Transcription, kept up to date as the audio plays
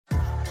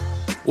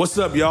What's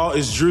up, y'all?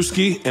 It's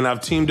Drewski, and I've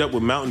teamed up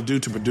with Mountain Dew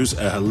to produce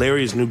a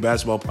hilarious new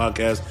basketball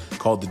podcast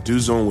called The Dew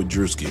Zone with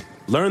Drewski.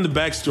 Learn the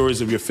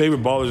backstories of your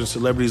favorite ballers and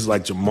celebrities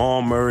like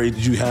Jamal Murray.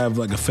 Did you have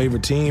like a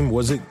favorite team?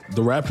 Was it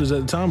the Raptors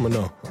at the time or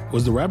no?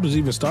 Was the Raptors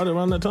even started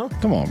around that time?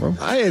 Come on, bro.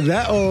 I ain't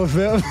that old,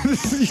 fam.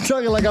 You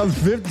talking like I'm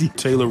 50.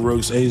 Taylor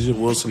Rooks, Asia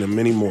Wilson, and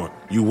many more.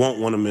 You won't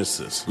want to miss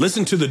this.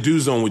 Listen to The Dew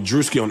Zone with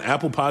Drewski on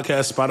Apple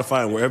Podcasts,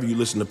 Spotify, and wherever you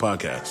listen to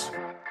podcasts.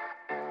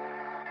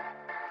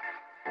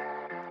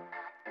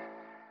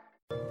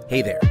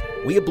 Hey there.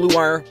 We at Blue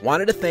Wire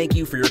wanted to thank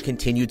you for your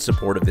continued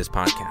support of this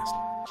podcast.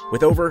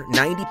 With over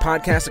 90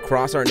 podcasts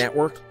across our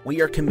network,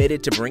 we are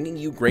committed to bringing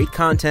you great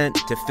content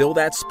to fill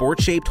that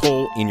sports-shaped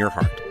hole in your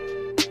heart.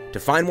 To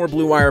find more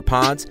Blue Wire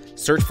pods,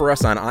 search for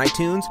us on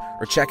iTunes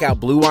or check out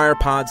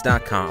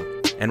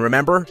BlueWirePods.com. And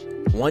remember,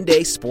 one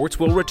day sports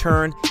will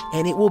return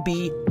and it will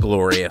be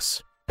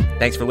glorious.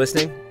 Thanks for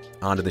listening.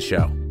 On to the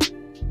show.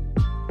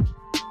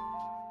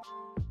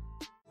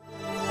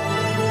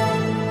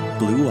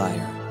 Blue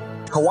Wire.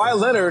 Kawhi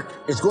Leonard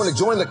is going to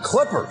join the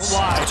Clippers.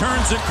 Kawhi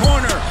turns the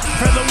corner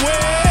for the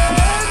win.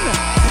 Got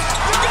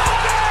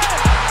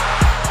it!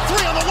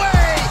 3 on the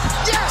way.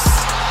 Yes!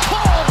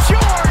 Paul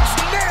George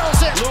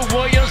nails it. Lou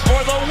Williams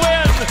for the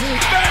win.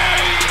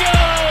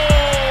 Bingo!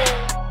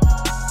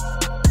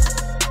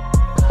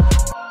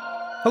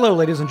 Hello,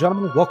 ladies and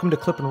gentlemen. Welcome to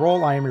Clip and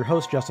Roll. I am your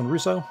host, Justin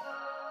Russo.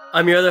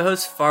 I'm your other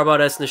host, Farbad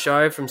S.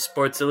 Nashari from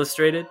Sports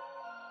Illustrated.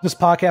 This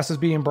podcast is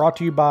being brought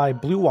to you by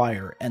Blue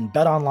Wire and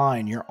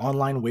BetOnline, your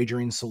online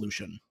wagering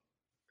solution.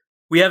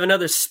 We have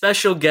another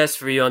special guest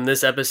for you on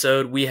this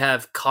episode. We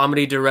have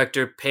comedy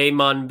director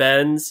Peyman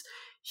Benz.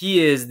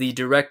 He is the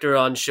director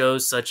on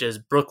shows such as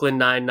Brooklyn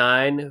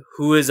Nine-Nine,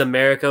 Who is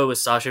America with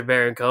Sacha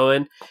Baron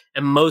Cohen,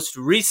 and most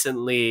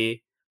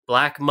recently,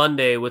 Black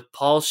Monday with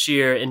Paul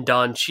Scheer and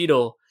Don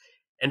Cheadle.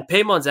 And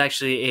Peyman's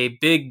actually a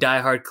big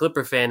diehard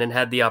Clipper fan and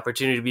had the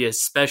opportunity to be a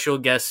special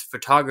guest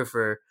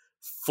photographer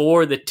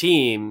for the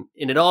team,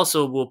 and it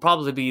also will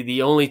probably be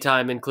the only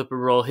time in Clipper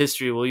Roll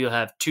history where you'll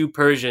have two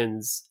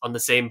Persians on the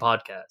same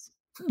podcast.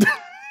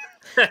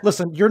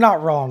 Listen, you're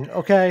not wrong,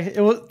 okay?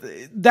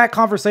 That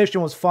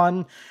conversation was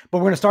fun, but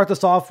we're going to start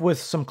this off with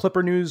some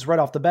Clipper news right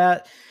off the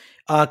bat.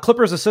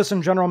 Clippers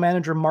assistant general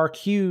manager Mark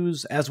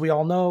Hughes, as we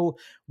all know,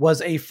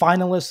 was a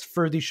finalist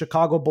for the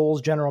Chicago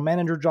Bulls general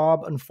manager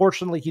job.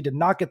 Unfortunately, he did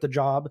not get the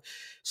job,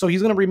 so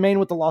he's going to remain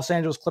with the Los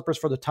Angeles Clippers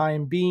for the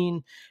time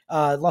being.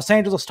 Los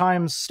Angeles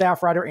Times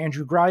staff writer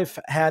Andrew Greif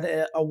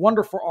had a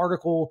wonderful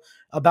article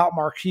about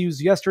Mark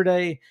Hughes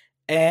yesterday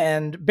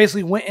and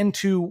basically went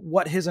into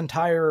what his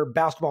entire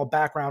basketball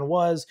background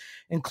was,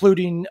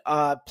 including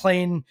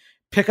playing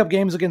pickup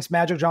games against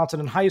Magic Johnson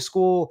in high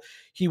school.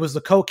 He was the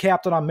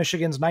co-captain on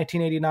Michigan's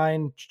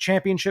 1989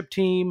 championship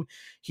team.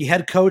 He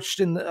head coached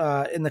in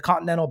the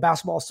Continental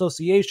Basketball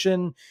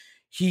Association.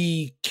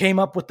 He came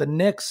up with the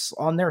Knicks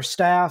on their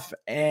staff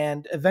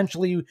and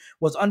eventually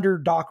was under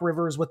Doc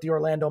Rivers with the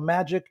Orlando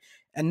Magic.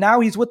 And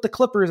now he's with the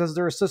Clippers as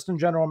their assistant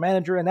general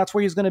manager, and that's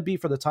where he's going to be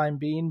for the time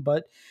being.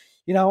 But,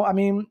 you know, I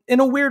mean, in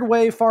a weird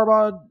way,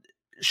 Farbad,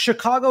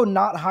 Chicago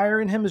not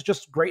hiring him is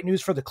just great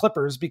news for the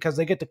Clippers because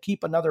they get to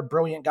keep another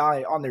brilliant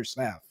guy on their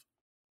staff.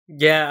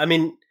 Yeah, I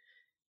mean,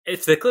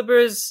 if the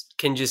Clippers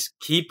can just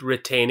keep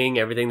retaining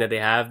everything that they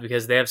have,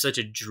 because they have such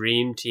a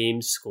dream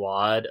team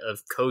squad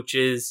of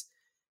coaches,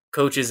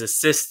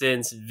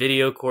 assistants,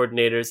 video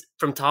coordinators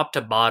from top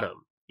to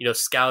bottom, you know,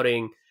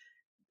 scouting,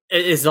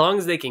 as long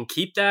as they can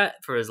keep that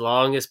for as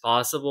long as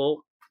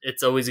possible,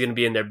 it's always going to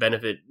be in their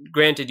benefit.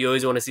 Granted, you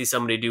always want to see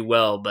somebody do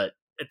well, but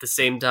at the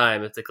same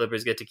time, if the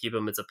Clippers get to keep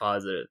him, it's a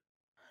positive.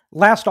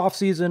 Last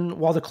offseason,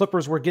 while the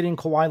Clippers were getting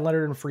Kawhi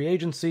Leonard in free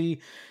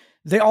agency,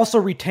 they also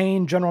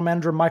retained general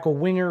manager Michael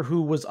Winger,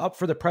 who was up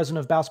for the president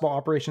of basketball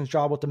operations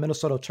job with the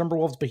Minnesota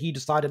Timberwolves, but he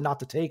decided not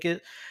to take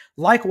it.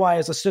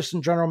 Likewise,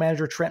 assistant general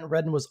manager Trent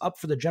Redden was up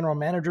for the general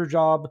manager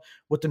job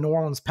with the New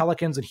Orleans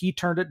Pelicans, and he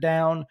turned it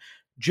down.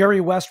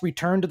 Jerry West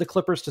returned to the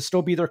Clippers to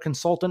still be their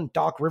consultant.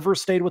 Doc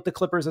Rivers stayed with the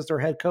Clippers as their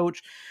head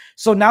coach.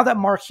 So now that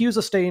Mark Hughes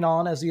is staying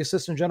on as the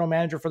assistant general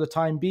manager for the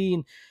time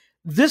being,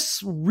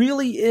 this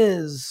really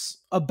is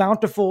a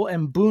bountiful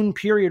and boon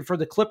period for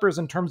the Clippers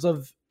in terms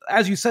of,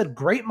 as you said,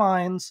 great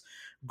minds,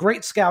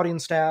 great scouting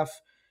staff,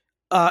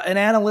 an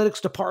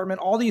analytics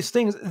department, all these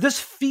things. This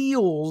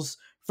feels,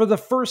 for the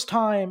first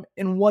time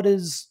in what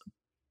is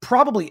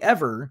probably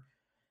ever,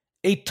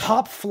 a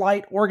top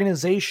flight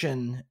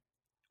organization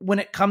when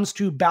it comes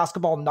to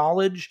basketball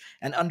knowledge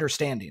and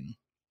understanding.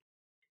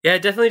 Yeah,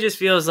 it definitely just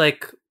feels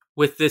like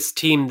with this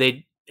team,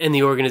 in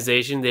the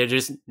organization, they're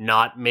just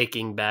not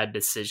making bad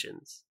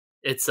decisions.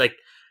 It's like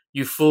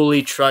you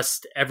fully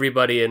trust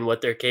everybody in what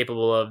they're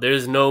capable of.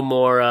 There's no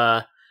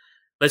more,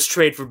 let's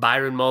trade for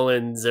Byron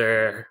Mullins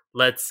or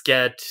let's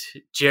get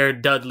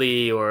Jared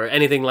Dudley or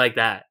anything like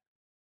that.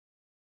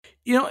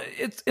 You know,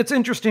 it's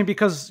interesting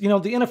because, you know,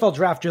 the NFL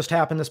draft just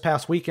happened this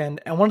past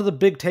weekend. And one of the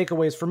big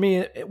takeaways for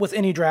me with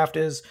any draft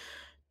is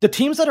the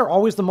teams that are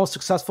always the most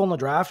successful in the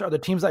draft are the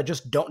teams that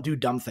just don't do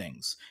dumb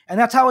things. And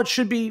that's how it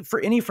should be for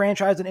any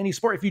franchise in any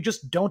sport. If you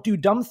just don't do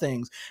dumb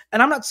things,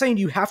 and I'm not saying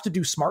you have to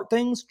do smart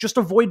things, just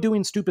avoid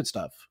doing stupid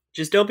stuff.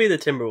 Just don't be the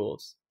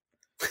Timberwolves.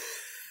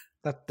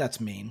 That's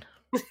mean.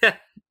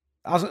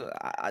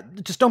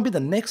 Just don't be the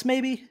Knicks,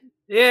 maybe?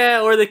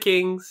 Yeah, or the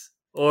Kings,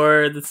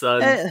 or the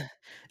Suns.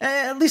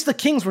 At least the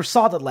Kings were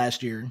solid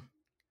last year.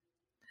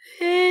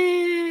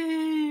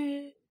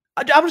 I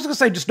was just going to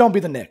say, just don't be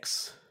the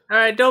Knicks. All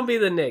right, don't be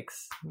the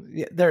Knicks.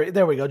 Yeah,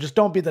 there we go. Just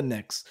don't be the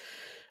Knicks.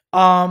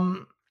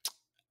 I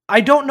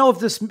don't know if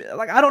this,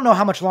 I don't know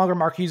how much longer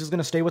Mark Hughes is going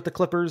to stay with the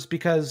Clippers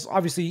because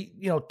obviously,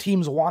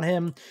 teams want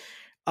him.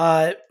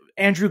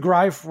 Andrew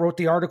Greif wrote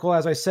the article,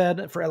 as I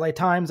said, for LA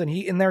Times, and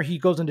he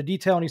goes into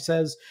detail and he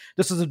says,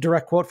 this is a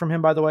direct quote from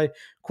him, by the way,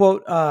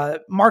 quote,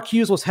 Mark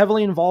Hughes was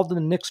heavily involved in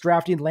the Knicks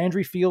drafting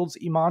Landry Fields,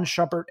 Iman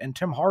Shumpert, and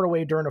Tim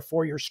Hardaway during a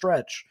 4-year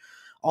stretch,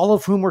 all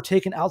of whom were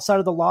taken outside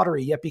of the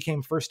lottery, yet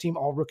became first-team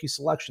all-rookie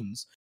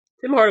selections.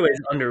 Tim Hardaway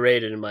is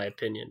underrated, in my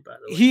opinion, by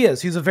the way. He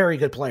is. He's a very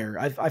good player.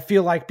 I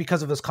feel like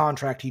because of his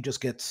contract, he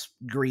just gets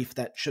grief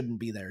that shouldn't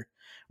be there.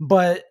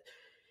 But,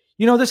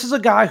 this is a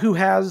guy who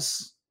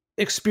has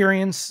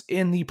experience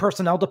in the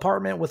personnel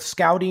department with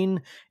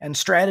scouting and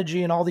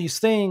strategy and all these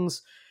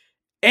things.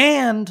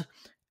 And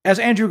as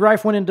Andrew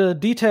Greif went into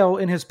detail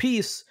in his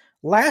piece,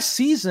 last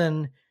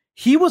season,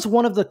 he was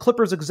one of the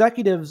Clippers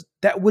executives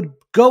that would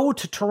go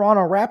to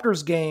Toronto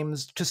Raptors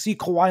games to see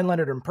Kawhi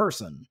Leonard in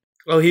person.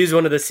 Oh, he was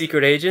one of the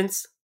secret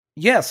agents?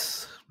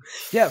 Yes.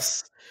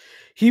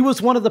 He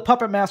was one of the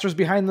puppet masters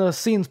behind the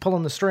scenes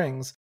pulling the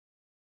strings.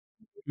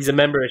 He's a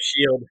member of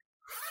S.H.I.E.L.D.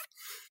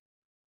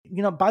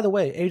 By the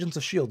way, Agents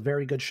of S.H.I.E.L.D.,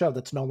 very good show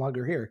that's no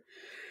longer here.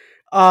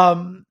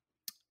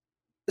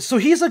 So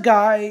he's a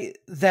guy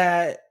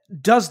that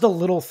does the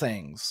little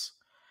things.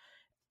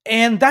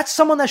 And that's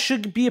someone that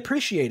should be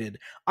appreciated.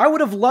 I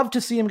would have loved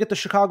to see him get the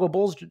Chicago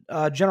Bulls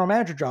general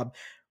manager job,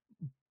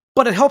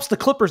 but it helps the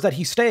Clippers that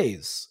he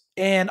stays.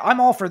 And I'm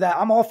all for that.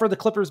 I'm all for the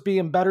Clippers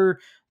being better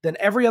than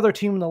every other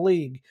team in the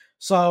league.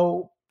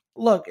 So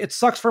look, it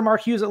sucks for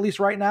Mark Hughes, at least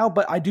right now,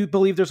 but I do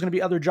believe there's going to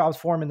be other jobs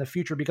for him in the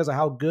future because of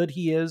how good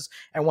he is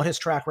and what his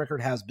track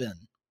record has been.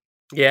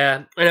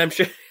 Yeah. And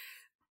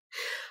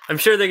I'm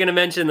sure they're going to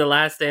mention the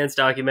Last Dance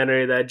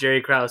documentary that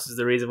Jerry Krause is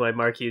the reason why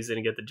Mark Hughes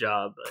didn't get the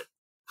job, but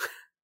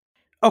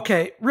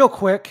okay, real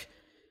quick.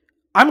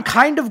 I'm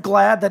kind of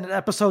glad that in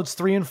episodes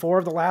 3 and 4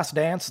 of The Last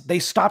Dance, they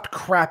stopped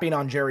crapping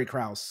on Jerry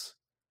Krause.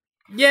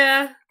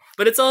 Yeah,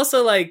 but it's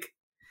also like,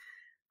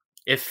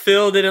 if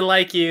Phil didn't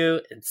like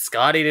you, and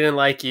Scotty didn't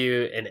like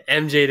you, and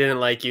MJ didn't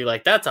like you,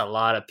 that's a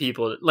lot of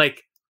people.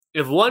 Like,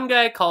 if one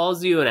guy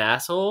calls you an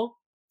asshole,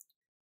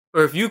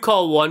 or if you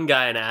call one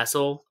guy an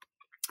asshole,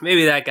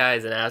 maybe that guy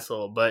is an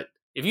asshole. But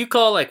if you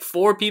call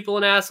 4 people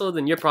an asshole,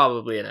 then you're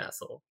probably an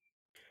asshole.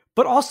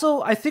 But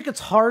also, I think it's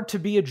hard to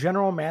be a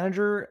general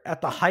manager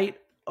at the height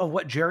of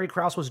what Jerry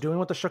Krause was doing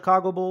with the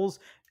Chicago Bulls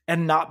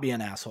and not be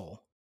an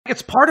asshole.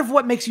 It's part of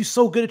what makes you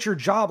so good at your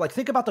job.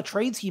 Think about the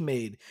trades he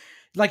made.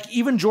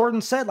 Even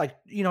Jordan said,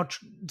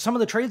 some of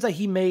the trades that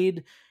he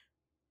made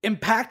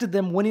impacted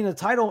them winning the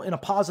title in a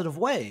positive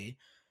way.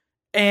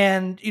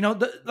 And,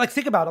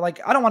 think about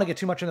it. I don't want to get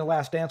too much into The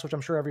Last Dance, which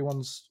I'm sure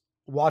everyone's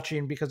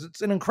watching because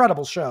it's an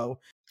incredible show.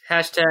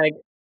 Hashtag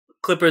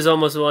Clippers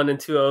almost won in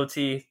 2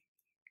 OT.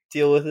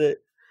 Deal with it.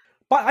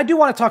 But I do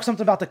want to talk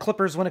something about the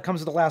Clippers when it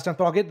comes to The Last Dance,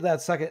 but I'll get to that in a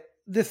second.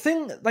 The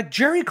thing,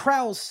 Jerry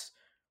Krause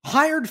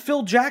hired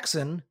Phil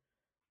Jackson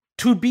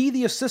to be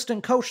the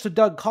assistant coach to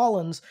Doug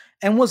Collins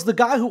and was the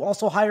guy who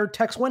also hired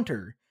Tex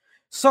Winter.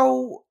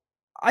 So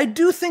I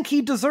do think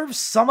he deserves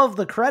some of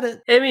the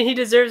credit. I mean, he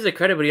deserves the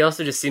credit, but he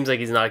also just seems like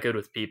he's not good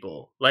with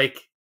people.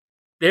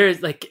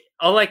 There's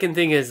all I can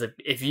think is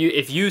if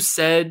you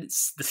said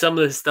some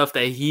of the stuff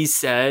that he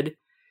said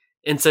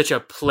in such a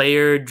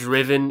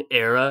player-driven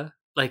era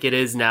like it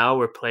is now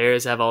where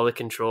players have all the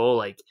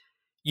control,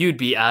 you'd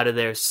be out of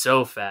there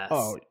so fast.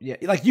 Oh, yeah.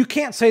 You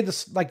can't say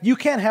this, you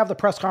can't have the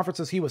press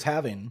conferences he was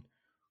having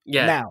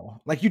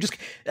now.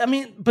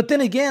 But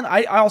then again,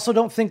 I also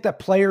don't think that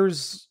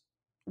players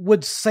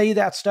would say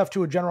that stuff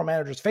to a general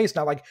manager's face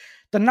now.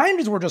 The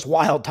 90s were just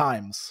wild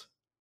times.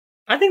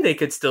 I think they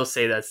could still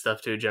say that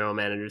stuff to a general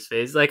manager's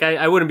face.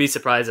 I wouldn't be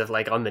surprised if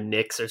on the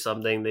Knicks or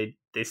something, they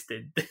did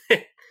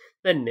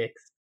the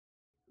Knicks.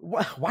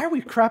 Why are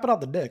we crapping on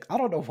the Knicks? I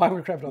don't know why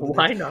we're crapping on the Knicks.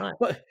 Why not?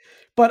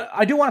 But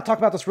I do want to talk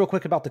about this real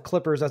quick about the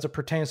Clippers as it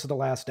pertains to The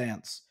Last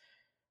Dance.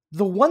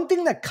 The one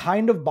thing that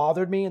kind of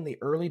bothered me in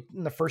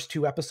the first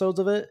 2 episodes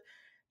of it,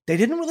 they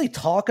didn't really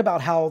talk about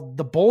how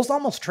the Bulls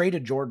almost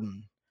traded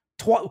Jordan.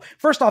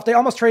 First off, they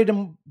almost traded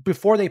him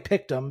before they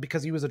picked him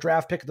because he was a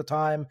draft pick at the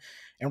time.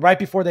 And right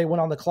before they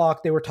went on the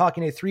clock, they were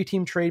talking a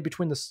 3-team trade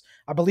between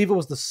I believe it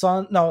was the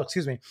Sun. No,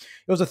 excuse me. It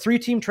was a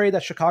 3-team trade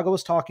that Chicago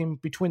was talking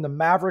between the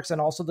Mavericks and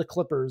also the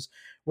Clippers,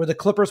 where the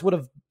Clippers would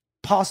have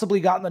possibly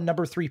gotten the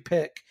number 3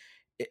 pick.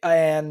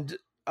 And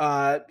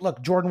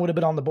look, Jordan would have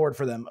been on the board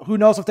for them. Who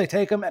knows if they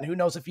take him, and who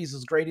knows if he's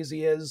as great as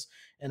he is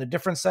in a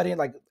different setting.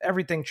 Like,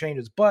 everything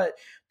changes. But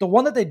the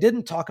one that they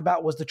didn't talk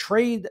about was the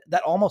trade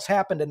that almost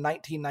happened in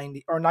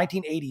 1990 or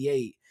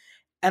 1988.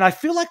 And I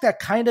feel like that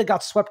kind of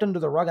got swept under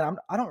the rug, and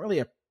I don't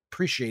really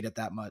appreciate it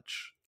that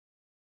much.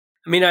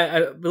 I mean,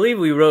 I believe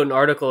we wrote an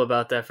article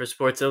about that for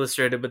Sports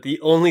Illustrated, but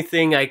the only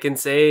thing I can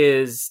say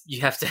is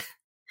you have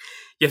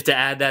to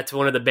add that to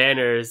one of the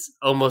banners.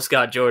 Almost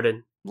got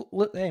Jordan.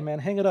 Hey man,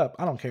 hang it up.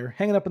 I don't care.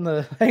 Hang it up in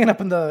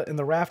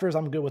the rafters.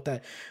 I'm good with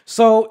that.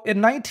 So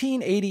in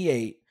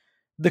 1988,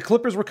 the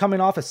Clippers were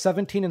coming off a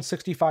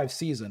 17-65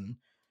 season.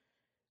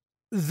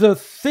 The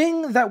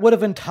thing that would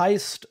have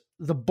enticed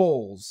the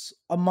Bulls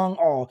among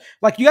all,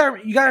 like, you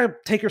gotta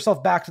take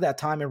yourself back to that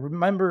time and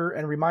remember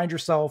and remind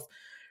yourself,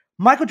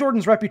 Michael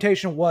Jordan's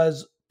reputation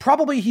was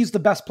probably he's the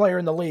best player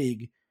in the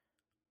league,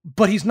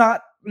 but he's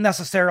not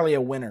necessarily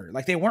a winner.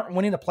 Like, they weren't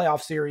winning the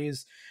playoff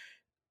series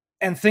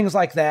and things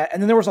like that.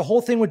 And then there was a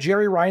whole thing with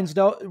Jerry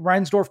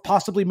Reinsdorf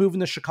possibly moving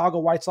the Chicago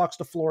White Sox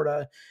to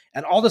Florida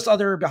and all this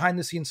other behind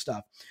the scenes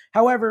stuff.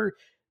 However,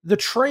 the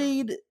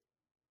trade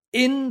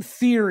in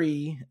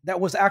theory that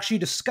was actually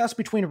discussed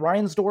between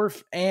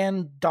Reinsdorf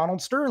and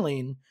Donald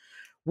Sterling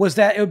was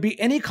that it would be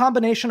any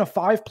combination of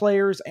 5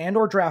 players and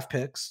or draft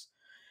picks.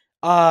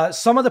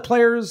 Some of the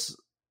players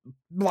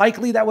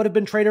likely that would have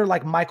been traded,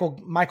 like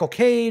Michael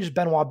Cage,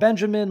 Benoit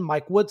Benjamin,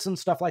 Mike Woodson,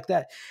 stuff like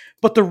that.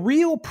 But the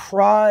real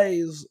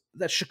prize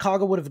that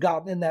Chicago would have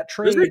gotten in that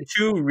trade. Those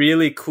are 2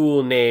 really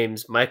cool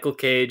names, Michael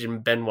Cage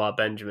and Benoit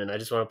Benjamin. I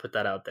just want to put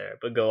that out there,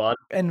 but go on.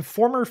 And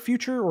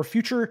future,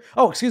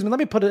 let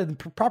me put it in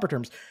proper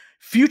terms.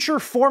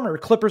 Former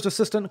Clippers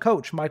assistant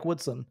coach, Mike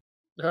Woodson.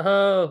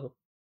 Oh.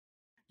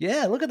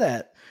 Yeah, look at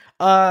that.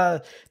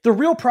 The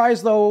real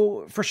prize,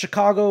 though, for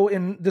Chicago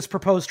in this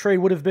proposed trade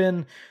would have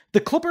been the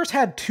Clippers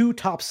had 2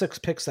 top 6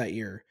 picks that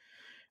year.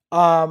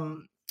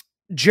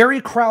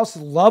 Jerry Krause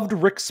loved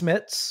Rick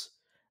Smits.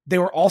 They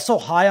were also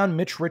high on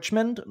Mitch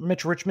Richmond.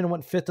 Mitch Richmond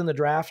went 5th in the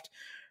draft,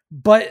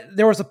 but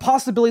there was a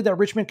possibility that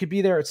Richmond could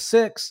be there at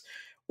 6,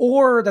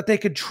 or that they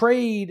could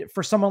trade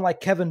for someone like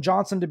Kevin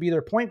Johnson to be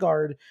their point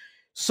guard.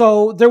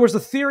 So there was a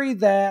theory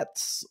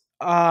that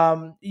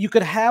you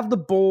could have the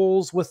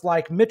Bulls with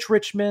like Mitch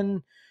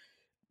Richmond,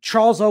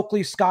 Charles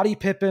Oakley, Scottie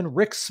Pippen,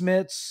 Rick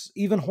Smits,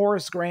 even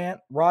Horace Grant,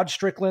 Rod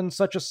Strickland,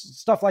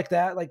 stuff like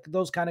that, like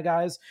those kind of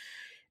guys.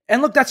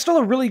 And look, that's still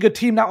a really good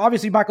team. Now,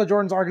 obviously, Michael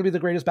Jordan's arguably the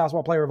greatest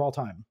basketball player of all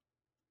time.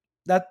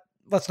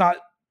 Let's not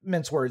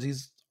mince words.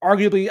 He's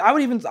arguably,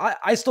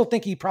 I still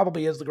think he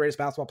probably is the greatest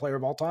basketball player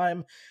of all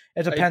time.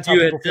 It depends how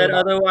people feel. If you had said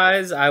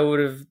otherwise, I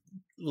would have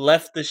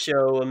left the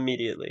show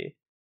immediately.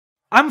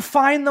 I'm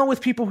fine though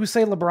with people who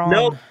say LeBron.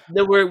 Nope,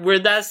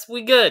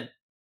 we good.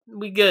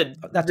 We good.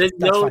 That's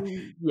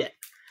fine. Yeah.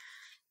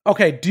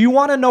 Okay. Do you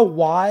want to know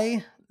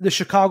why the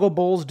Chicago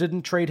Bulls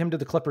didn't trade him to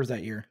the Clippers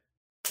that year?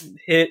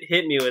 Hit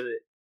me with it.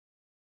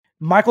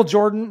 Michael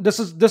Jordan. This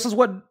is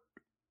what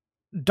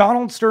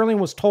Donald Sterling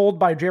was told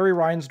by Jerry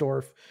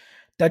Reinsdorf,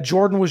 that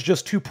Jordan was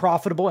just too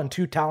profitable and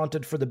too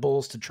talented for the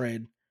Bulls to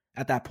trade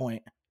at that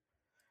point.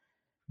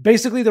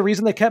 Basically, the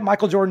reason they kept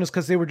Michael Jordan is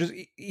because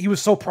he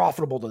was so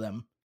profitable to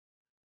them.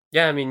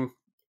 Yeah, I mean,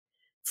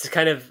 it's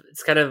kind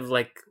of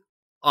like,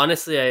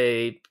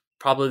 honestly,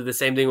 probably the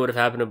same thing would have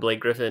happened to Blake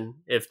Griffin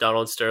if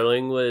Donald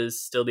Sterling was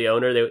still the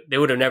owner. They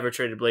would have never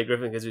traded Blake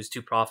Griffin because he was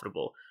too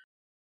profitable.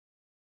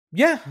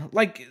 Yeah,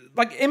 like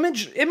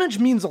image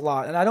means a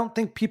lot, and I don't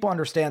think people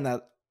understand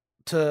that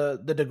to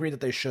the degree that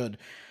they should.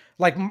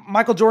 Like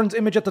Michael Jordan's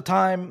image at the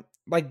time,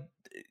 like,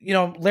 you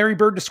know, Larry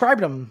Bird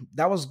described him.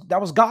 That was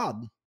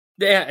God.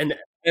 Yeah, and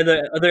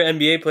the other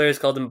NBA players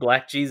called him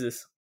Black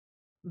Jesus.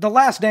 The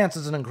Last Dance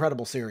is an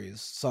incredible series,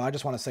 so I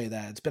just want to say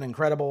that. It's been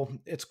incredible.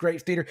 It's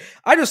great theater.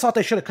 I just thought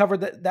they should have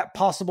covered that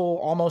possible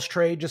almost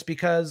trade, just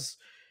because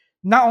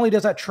not only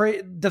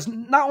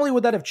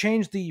would that have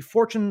changed the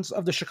fortunes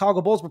of the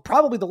Chicago Bulls, but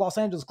probably the Los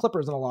Angeles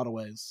Clippers in a lot of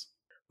ways.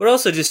 But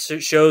also just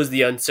shows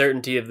the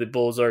uncertainty of the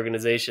Bulls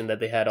organization that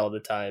they had all the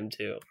time,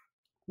 too.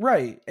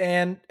 Right.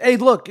 And hey,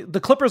 look,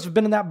 the Clippers have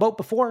been in that boat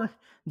before.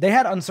 They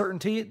had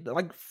uncertainty.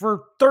 Like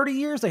for 30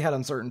 years, they had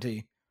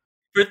uncertainty.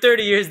 For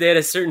 30 years, they had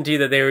a certainty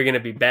that they were going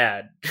to be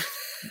bad.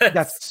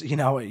 That's, you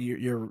know,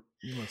 you're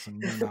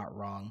not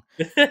wrong.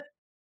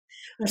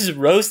 I'm just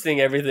roasting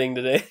everything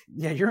today.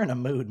 Yeah, you're in a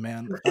mood,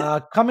 man.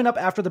 Coming up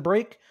after the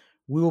break,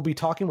 we will be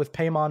talking with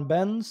Paymon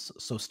Benz,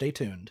 so stay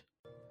tuned.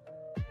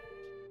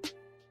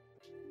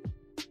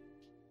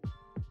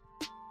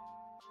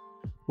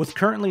 With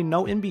currently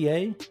no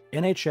NBA,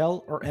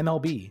 NHL, or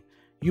MLB,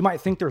 you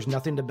might think there's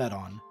nothing to bet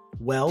on.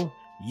 Well,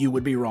 you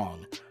would be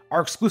wrong.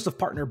 Our exclusive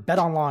partner,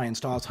 BetOnline,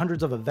 still has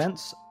hundreds of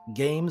events,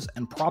 games,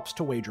 and props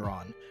to wager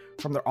on.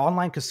 From their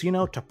online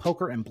casino to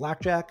poker and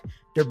blackjack,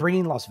 they're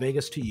bringing Las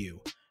Vegas to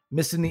you.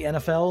 Missing the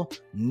NFL?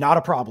 Not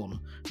a problem.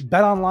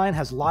 BetOnline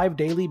has live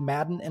daily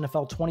Madden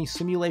NFL 20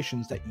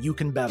 simulations that you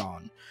can bet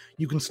on.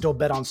 You can still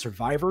bet on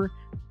Survivor,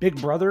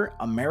 Big Brother,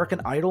 American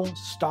Idol,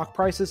 stock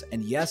prices,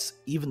 and yes,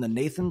 even the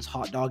Nathan's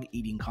hot dog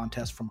eating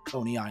contest from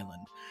Coney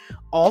Island.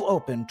 All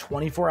open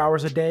 24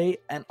 hours a day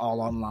and all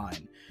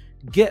online.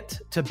 Get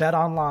to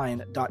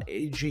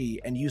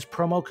betonline.ag and use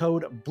promo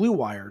code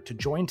BLUEWIRE to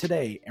join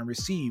today and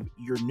receive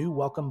your new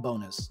welcome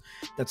bonus.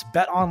 That's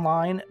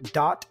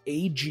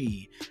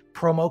betonline.ag,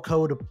 promo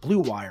code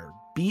BLUEWIRE,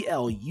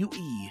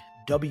 BLUEWIRE.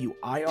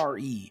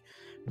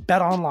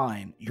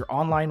 BetOnline, your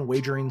online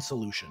wagering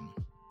solution.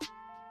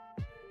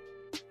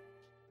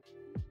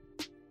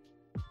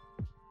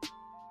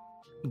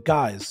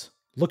 Guys,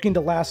 looking to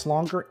last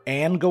longer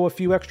and go a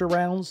few extra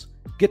rounds?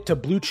 Get to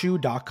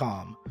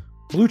BlueChew.com.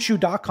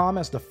 BlueChew.com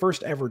is the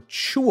first ever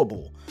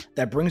chewable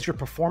that brings your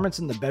performance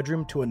in the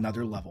bedroom to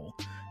another level.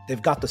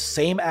 They've got the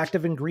same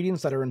active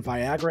ingredients that are in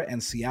Viagra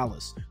and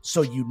Cialis,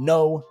 so you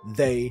know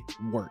they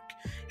work.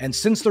 And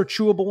since they're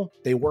chewable,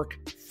 they work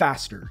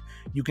faster.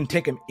 You can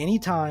take them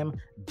anytime,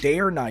 day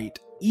or night,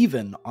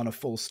 even on a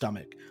full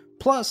stomach.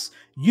 Plus,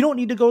 you don't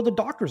need to go to the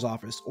doctor's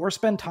office or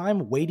spend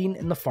time waiting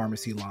in the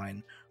pharmacy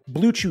line.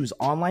 Blue Chew's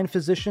online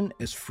physician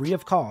is free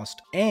of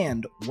cost,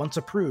 and once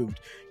approved,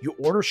 your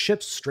order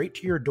ships straight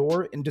to your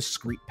door in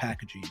discreet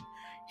packaging.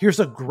 Here's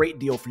a great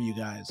deal for you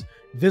guys.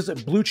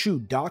 Visit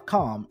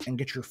BlueChew.com and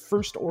get your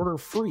first order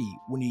free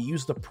when you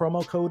use the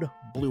promo code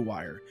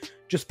BLUEWIRE.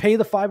 Just pay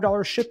the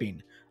 $5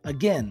 shipping.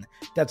 Again,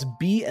 that's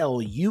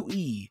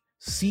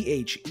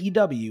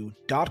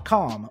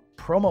BLUECHEW.com,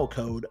 promo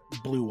code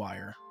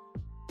BLUEWIRE.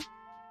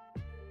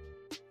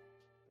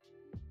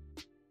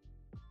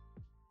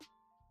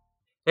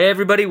 Hey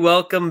everybody,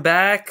 welcome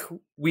back.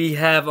 We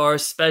have our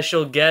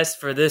special guest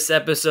for this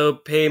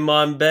episode,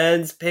 Paymon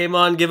Benz.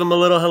 Paymon, give him a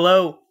little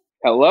hello.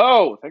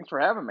 Hello, thanks for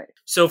having me.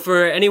 So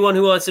for anyone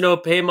who wants to know,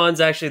 Paymon's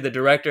actually the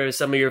director of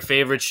some of your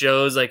favorite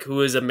shows, like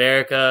Who is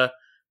America,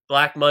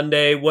 Black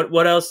Monday.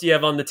 What else do you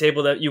have on the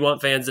table that you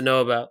want fans to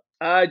know about?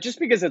 Just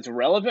because it's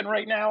relevant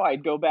right now,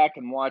 I'd go back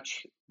and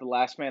watch The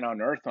Last Man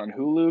on Earth on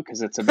Hulu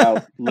because it's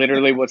about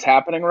literally what's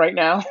happening right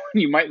now.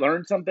 You might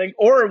learn something,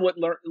 or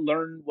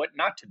learn what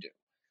not to do.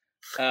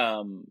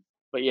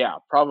 But yeah,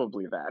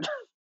 probably that.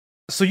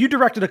 So you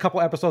directed a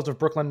couple episodes of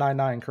Brooklyn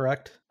Nine-Nine,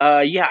 correct?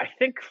 Yeah, I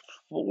think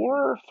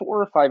four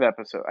or five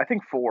episodes. I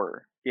think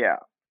 4. Yeah.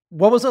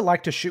 What was it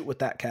like to shoot with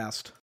that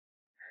cast?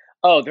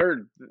 Oh,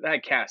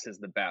 that cast is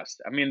the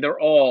best. I mean,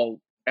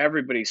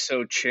 everybody's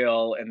so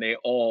chill, and they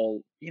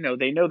all,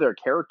 they know their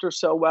characters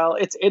so well.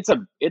 It's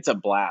a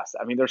blast.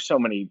 I mean, there's so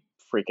many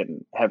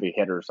freaking heavy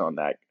hitters on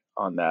that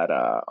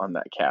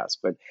cast.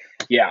 But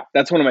yeah,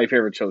 that's one of my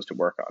favorite shows to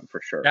work on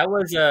for sure. That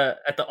was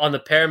on the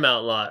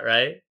Paramount lot,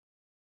 right?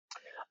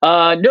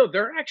 No,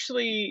 they're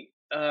actually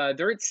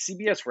they're at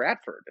CBS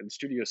Radford in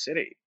Studio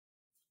City.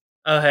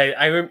 Oh,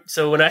 hey,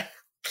 so when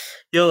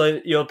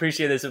you'll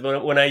appreciate this,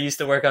 but when I used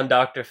to work on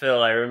Dr.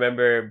 Phil, I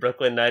remember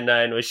Brooklyn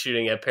Nine-Nine was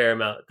shooting at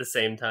Paramount at the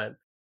same time.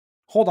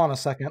 Hold on a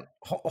second.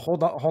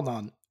 Hold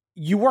on.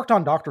 You worked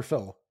on Dr.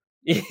 Phil.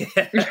 Yeah.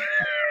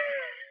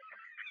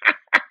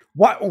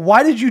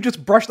 Why did you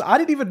just brush that? I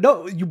didn't even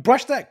know you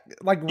brushed that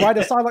right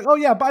aside. Like, oh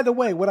yeah, by the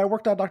way, when I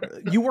worked on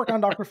you worked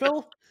on Dr.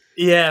 Phil?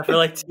 Yeah,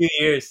 for 2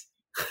 years.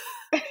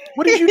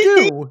 What did you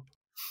do?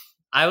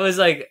 I was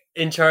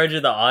in charge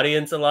of the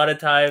audience a lot of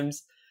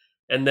times,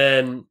 and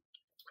then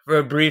for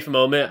a brief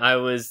moment, I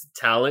was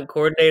talent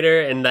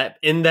coordinator, and that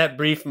in that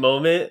brief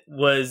moment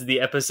was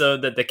the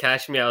episode that the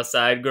Cash Me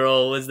Outside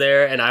girl was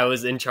there, and I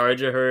was in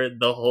charge of her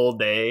the whole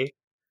day.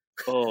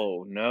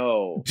 Oh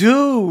no,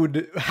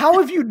 dude! How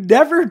have you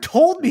never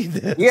told me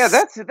this? Yeah,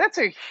 that's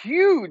a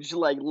huge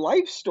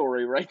life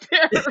story right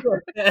there.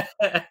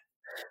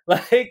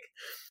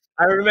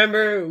 I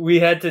remember we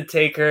had to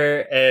take her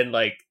and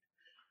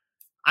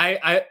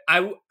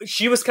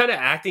she was kind of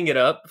acting it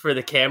up for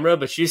the camera,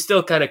 but she's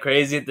still kind of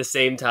crazy at the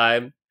same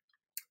time.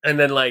 And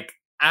then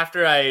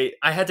after I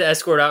had to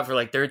escort out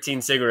for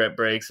 13 cigarette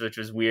breaks, which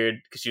was weird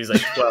because she was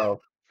 12.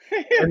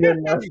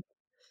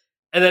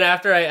 And then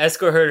after I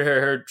escort her to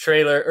her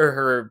trailer or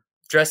her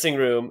dressing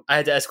room, I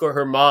had to escort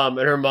her mom,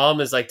 and her mom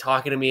is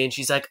talking to me, and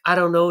she's like, I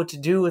don't know what to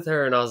do with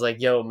her. And I was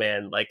like, yo,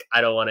 man,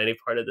 I don't want any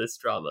part of this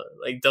drama.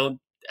 Don't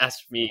ask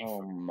me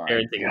for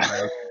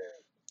parenting.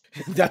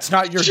 That's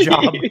not your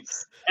job.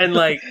 And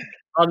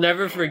I'll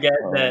never forget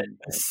that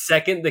the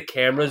second the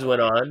cameras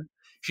went on,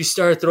 she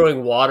started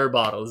throwing water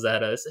bottles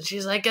at us. And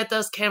she's like, get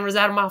those cameras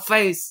out of my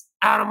face.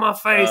 Out of my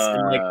face.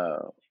 And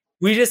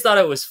we just thought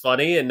it was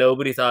funny, and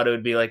nobody thought it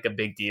would be a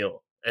big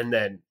deal. And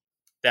then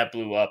that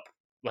blew up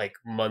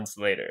months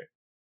later.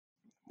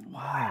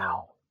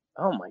 Wow.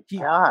 Oh my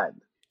God.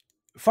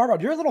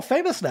 Farmod, you're a little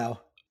famous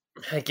now.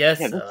 I guess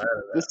so.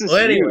 This is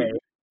anyway.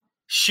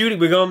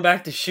 We're going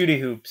back to shooty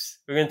hoops.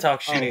 We're going to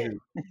talk shooty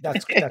hoops.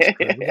 That's good.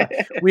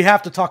 We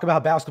have to talk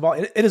about basketball.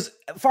 It is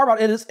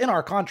Farmod. It is in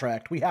our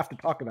contract. We have to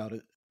talk about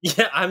it.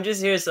 Yeah, I'm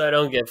just here so I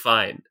don't get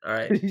fined. All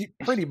right.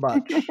 Pretty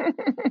much.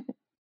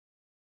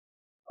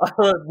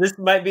 This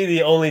might be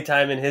the only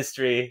time in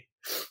history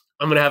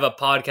I'm going to have a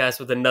podcast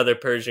with another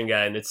Persian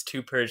guy, and it's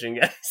 2 Persian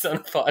guys on a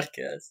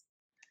podcast.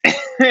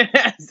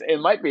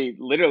 It might be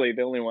literally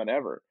the only one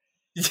ever.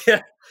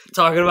 Yeah.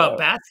 Talking about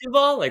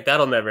basketball? Like,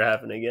 that'll never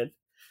happen again.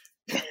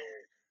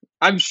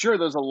 I'm sure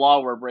there's a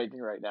law we're breaking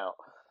right now.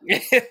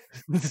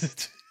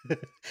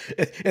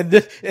 And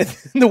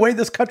the way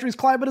this country's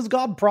climate has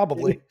gone,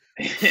 probably.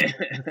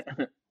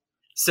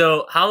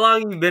 So, how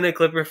long have you been a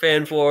Clipper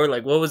fan for?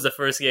 Like, what was the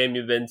first game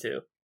you've been to?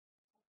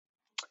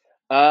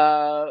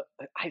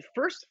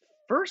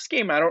 First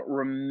game I don't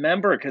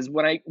remember because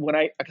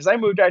because I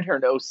moved out here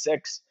in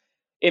 2006,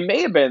 it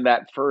may have been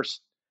that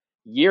first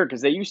year because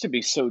they used to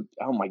be so,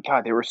 oh my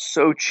God, they were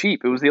so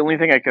cheap. It was the only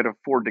thing I could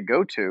afford to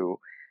go to.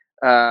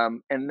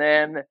 And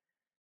then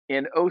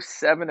in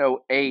 2007,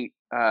 2008,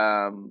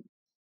 I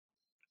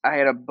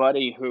had a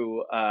buddy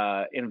who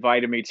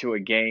invited me to a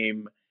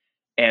game,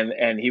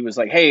 and he was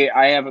like, "Hey,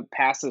 I have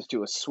passes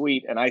to a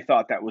suite," and I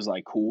thought that was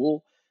like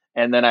cool.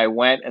 And then I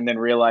went and then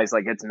realized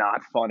like it's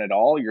not fun at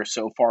all. You're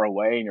so far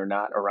away and you're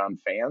not around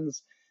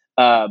fans.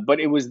 But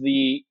it was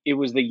the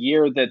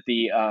year that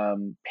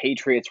the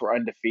Patriots were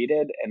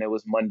undefeated, and it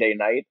was Monday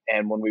night.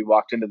 And when we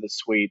walked into the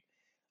suite,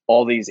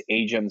 all these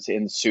agents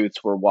in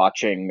suits were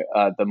watching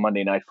the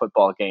Monday Night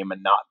Football game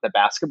and not the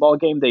basketball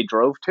game they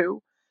drove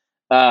to.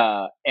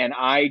 And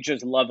I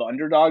just love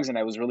underdogs, and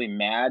I was really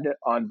mad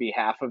on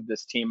behalf of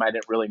this team I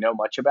didn't really know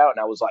much about. And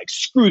I was like,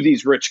 screw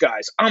these rich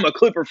guys. I'm a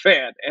Clipper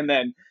fan. And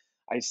then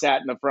I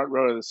sat in the front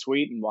row of the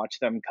suite and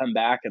watched them come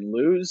back and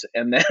lose.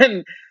 And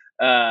then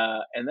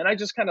I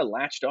just kind of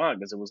latched on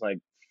because it was like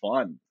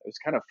fun. It was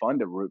kind of fun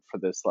to root for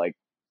this, like,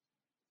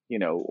 you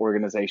know,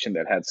 organization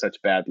that had such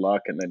bad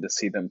luck, and then to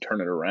see them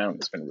turn it around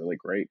has been really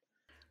great.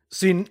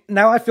 See,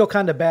 now I feel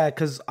kind of bad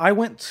because I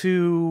went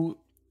to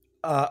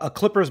a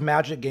Clippers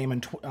Magic game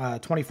in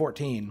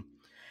 2014.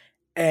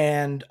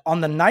 And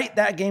on the night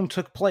that game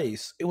took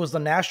place, it was the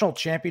national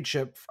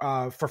championship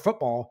for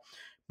football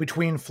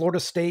between Florida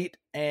State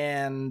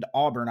and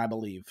Auburn, I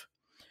believe.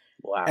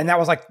 Wow. And that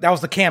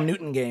was the Cam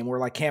Newton game where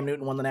like Cam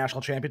Newton won the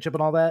national championship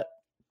and all that.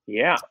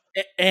 Yeah.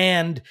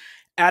 And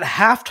at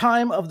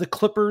halftime of the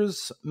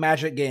Clippers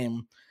Magic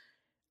game,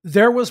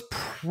 there was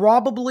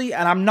probably,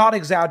 and I'm not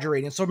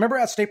exaggerating. So remember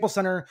at Staples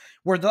Center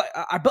where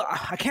I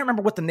can't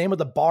remember what the name of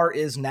the bar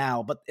is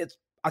now, but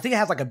I think it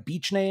has like a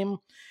beach name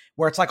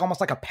where it's like almost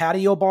like a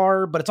patio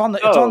bar, but it's on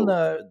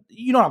the,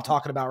 you know what I'm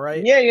talking about,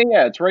 right? Yeah.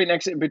 It's right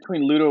next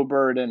between Ludo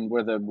Bird and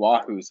where the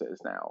Wahoos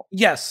is now.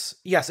 Yes,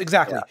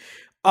 exactly.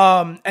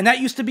 Yeah. And that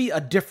used to be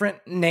a different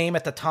name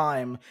at the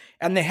time,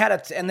 and they had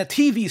it, and the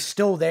TV's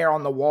still there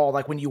on the wall.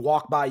 Like when you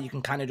walk by, you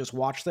can kind of just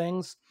watch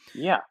things.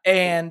 Yeah.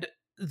 And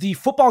the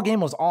football game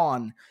was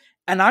on,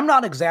 and I'm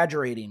not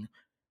exaggerating.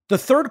 The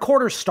third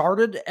quarter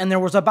started, and there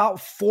was about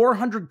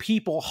 400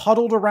 people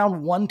huddled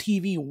around one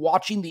TV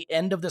watching the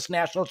end of this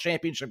national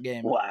championship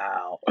game.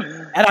 Wow.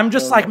 And I'm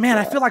just like, man,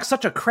 I feel like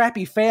such a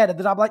crappy fan. And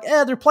then I'm like,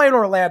 they're playing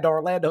Orlando.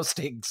 Orlando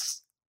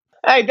stinks.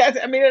 Hey,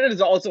 it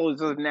is also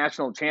a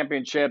national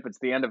championship. It's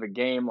the end of a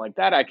game like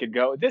that. I could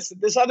go.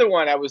 This other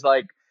one, I was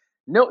like,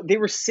 no, they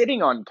were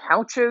sitting on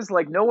couches.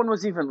 Like no one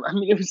was even. I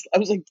mean, I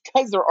was like,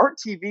 guys, there aren't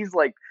TVs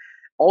like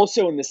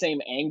also in the same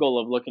angle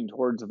of looking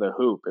towards the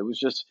hoop. It was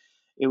just,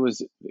 it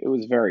was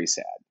very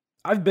sad.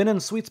 I've been in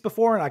suites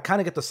before, and I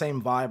kind of get the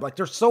same vibe. Like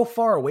they're so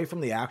far away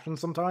from the action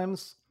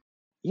sometimes.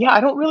 Yeah,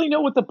 I don't really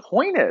know what the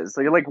point is.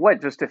 Like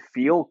what? Just to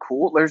feel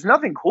cool? There's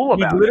nothing cool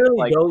about it. You literally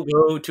like, don't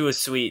go to a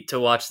suite to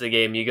watch the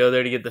game. You go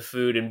there to get the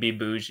food and be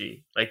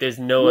bougie. Like there's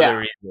no other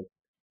reason.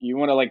 You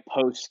want to like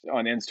post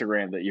on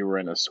Instagram that you were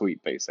in a suite,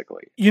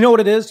 basically. You know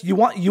what it is? You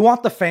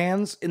want the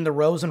fans in the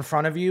rows in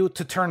front of you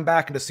to turn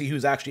back and to see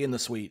who's actually in the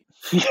suite.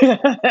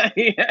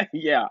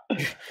 Yeah.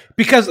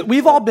 Because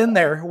we've all been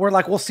there. We're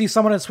like, we'll see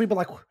someone in a suite, but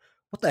like,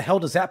 what the hell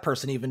does that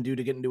person even do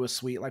to get into a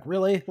suite? Like,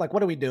 really? Like,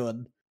 what are we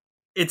doing?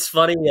 It's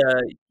funny.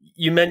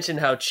 You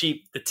mentioned how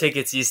cheap the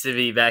tickets used to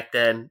be back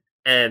then,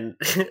 and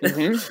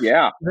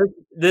yeah,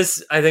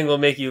 this I think will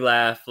make you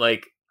laugh.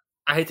 Like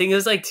I think it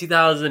was like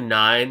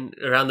 2009,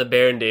 around the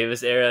Baron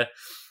Davis era.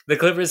 The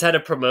Clippers had a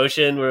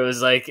promotion where it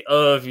was like,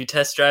 oh, if you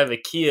test drive a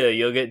Kia,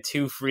 you'll get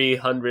 2 free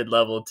 100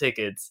 level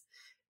tickets.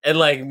 And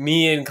like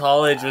me in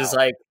college was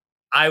like,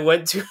 I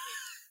went to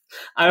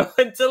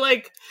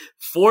like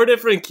 4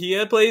 different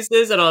Kia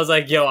places, and I was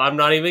like, yo, I'm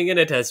not even going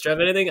to test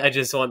drive anything. I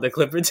just want the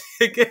Clipper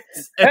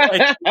tickets.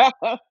 And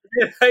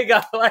I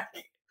got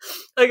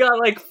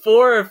like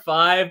 4 or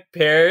 5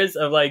 pairs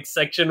of like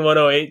Section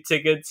 108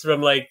 tickets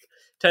from like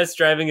test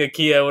driving a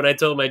Kia when I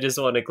told them I just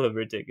wanted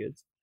Clipper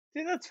tickets.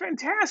 Dude, that's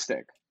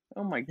fantastic.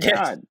 Oh my God.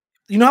 Yeah.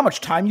 You know how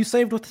much time you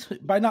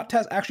saved by not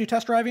actually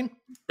test driving?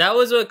 That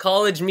was what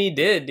college me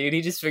did, dude. He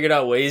just figured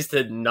out ways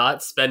to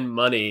not spend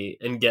money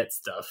and get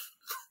stuff.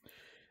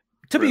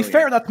 To be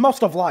fair, that's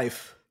most of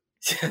life.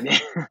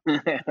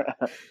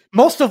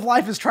 Most of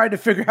life is trying to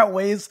figure out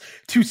ways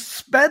to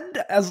spend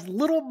as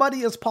little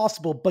money as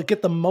possible, but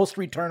get the most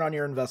return on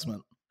your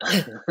investment.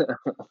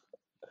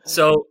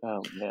 So,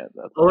 oh, man,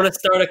 I want to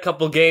start a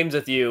couple games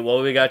with you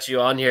while we got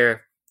you on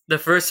here. The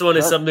first one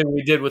is something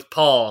we did with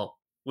Paul.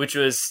 which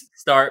was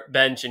start,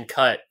 bench, and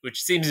cut,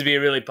 which seems to be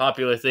a really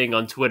popular thing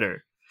on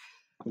Twitter.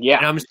 Yeah.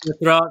 And I'm just going to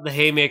throw out the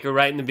haymaker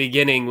right in the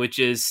beginning, which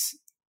is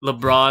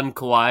LeBron,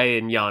 Kawhi,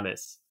 and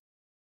Giannis.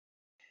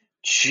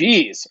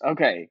 Jeez.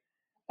 Okay.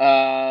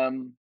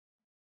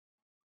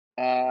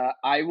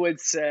 I would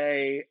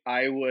say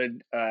I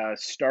would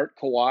start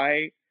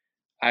Kawhi,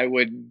 I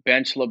would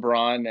bench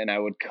LeBron, and I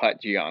would cut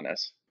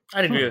Giannis.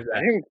 I'd agree with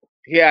that.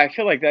 I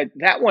feel like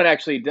that one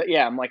actually.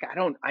 Yeah, I'm like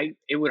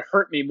it would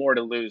hurt me more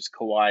to lose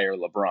Kawhi or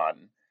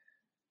LeBron.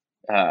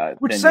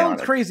 Which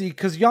sounds crazy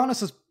because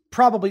Giannis is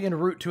probably en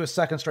route to a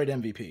second straight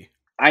MVP.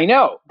 I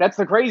know, that's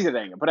the crazy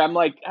thing, but I'm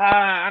like,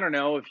 I don't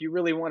know if you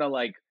really want to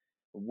like.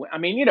 I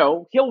mean,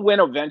 he'll win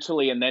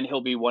eventually, and then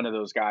he'll be one of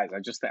those guys. I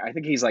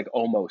think he's like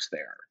almost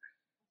there.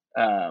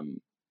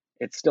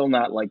 It's still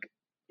not like,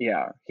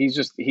 yeah,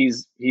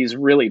 he's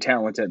really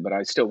talented, but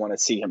I still want to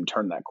see him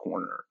turn that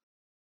corner.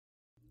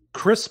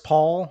 Chris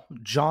Paul,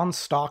 John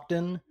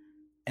Stockton,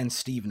 and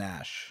Steve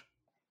Nash.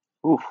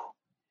 Ooh,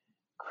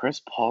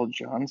 Chris Paul,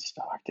 John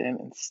Stockton,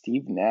 and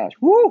Steve Nash.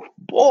 Woo,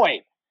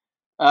 boy.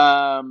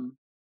 I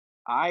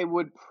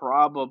would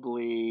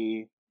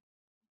probably.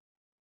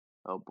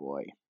 Oh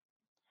boy.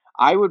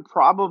 I would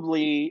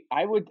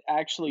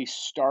actually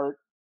start.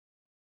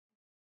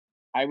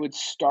 I would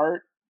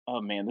start. Oh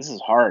man, this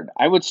is hard.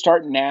 I would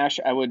start Nash.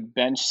 I would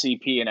bench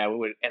CP, and I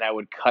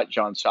would cut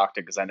John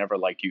Stockton because I never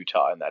liked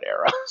Utah in that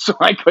era, so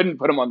I couldn't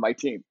put him on my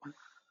team.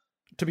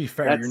 To be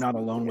fair, you're not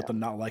alone with the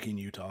not liking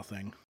Utah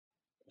thing.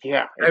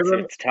 Yeah,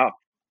 it's tough.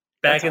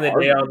 Back in the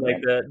day, on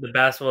like the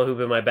basketball hoop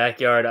in my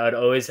backyard, I'd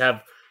always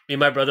have me and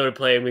my brother would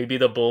play, and we'd be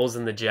the Bulls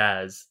and the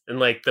Jazz, and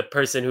like the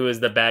person who was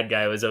the bad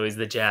guy was always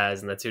the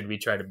Jazz, and that's who we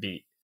try to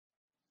beat.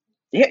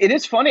 Yeah, it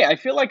is funny. I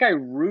feel like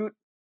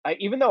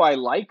even though I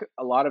like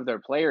a lot of their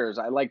players,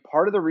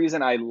 part of the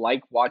reason I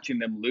like watching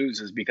them lose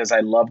is because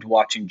I loved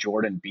watching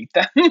Jordan beat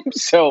them.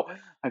 So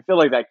I feel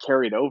like that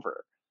carried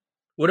over.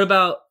 What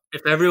about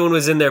if everyone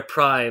was in their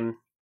prime?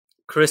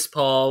 Chris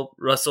Paul,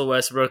 Russell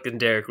Westbrook, and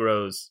Derrick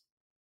Rose.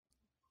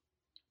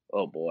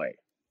 Oh boy!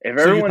 If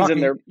everyone's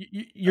in their,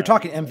 you're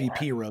talking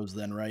MVP Rose,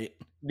 then, right?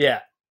 Yeah.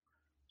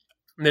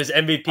 There's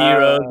MVP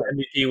Rose,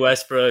 MVP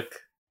Westbrook,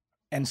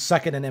 and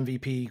second in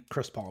MVP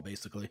Chris Paul,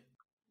 basically.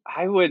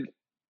 I would.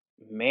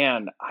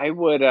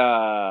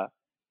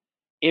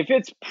 If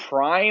it's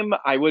prime,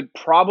 I would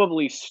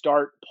probably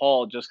start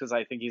Paul just because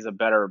I think he's a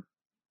better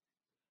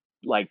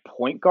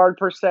point guard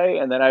per se,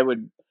 and then I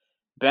would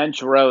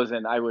bench Rose,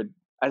 and I would,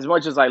 as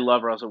much as I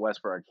love Russell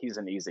Westbrook, he's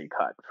an easy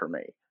cut for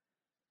me.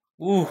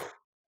 Ooh,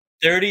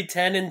 30,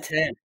 10, and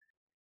 10.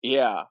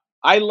 Yeah,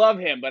 I love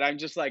him, but I'm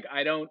just like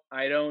I don't.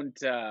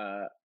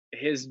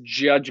 His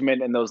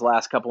judgment in those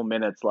last couple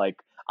minutes,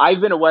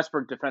 I've been a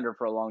Westbrook defender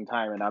for a long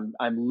time, and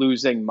I'm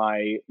losing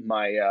my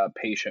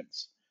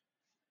patience.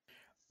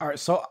 All right,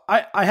 so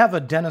I have a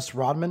Dennis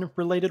Rodman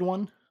related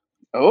one.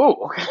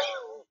 Oh, okay.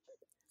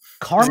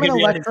 Carmen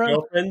Electra.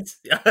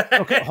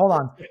 Okay, hold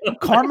on.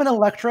 Carmen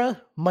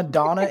Electra,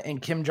 Madonna, and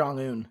Kim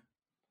Jong-un.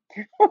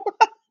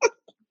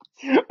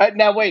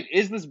 Now wait,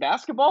 is this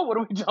basketball? What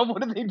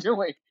are they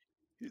doing?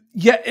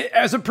 Yeah,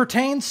 as it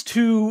pertains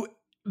to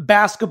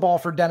basketball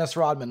for Dennis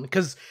Rodman,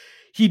 because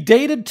he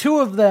dated two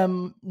of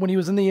them when he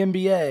was in the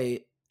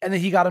NBA, and then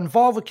he got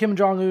involved with Kim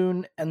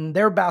Jong-un and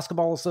their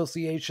basketball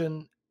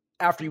association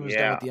after he was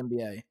done with the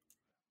NBA.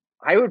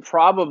 I would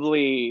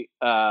probably,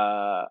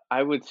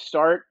 I would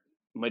start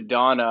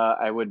Madonna.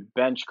 I would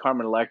bench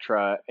Carmen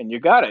Electra, and you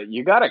gotta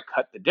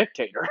cut the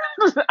dictator.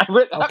 I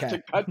would have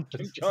to cut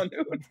Kim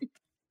Jong-un.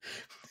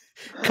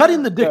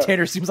 Cutting the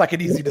dictator seems like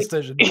an easy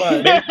decision.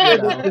 But, This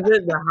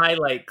is the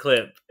highlight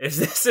clip.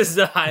 This is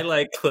the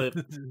highlight clip.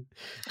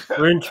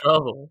 We're in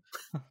trouble.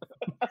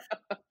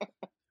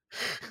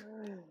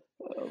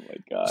 Oh my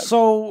god!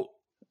 So,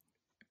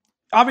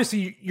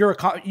 obviously,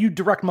 you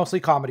direct mostly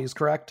comedies,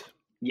 correct?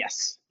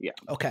 Yes. Yeah.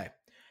 Okay.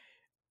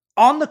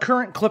 On the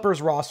current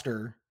Clippers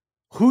roster,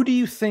 who do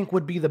you think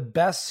would be the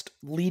best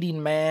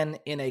leading man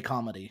in a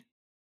comedy?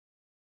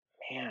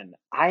 Man,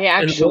 I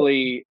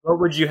actually... What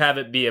would you have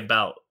it be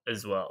about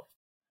as well?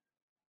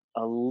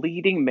 A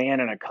leading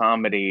man in a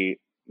comedy,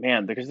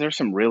 man, because there's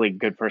some really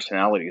good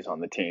personalities on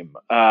the team.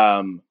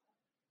 I'm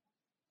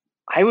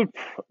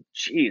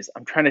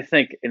trying to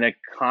think. In a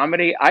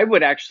comedy, I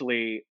would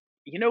actually...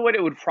 You know what?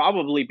 It would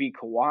probably be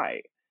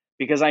Kawhi,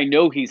 because I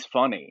know he's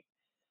funny.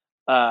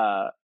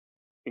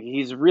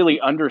 He's really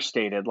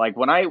understated. Like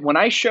when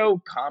I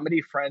show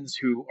comedy friends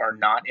who are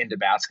not into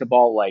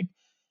basketball,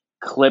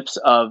 clips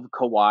of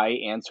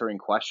Kawhi answering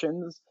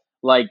questions,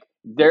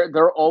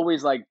 they're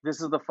always like, "This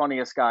is the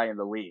funniest guy in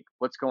the league.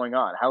 What's going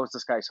on? How is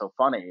this guy so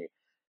funny?"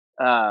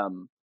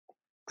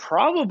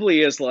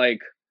 Probably is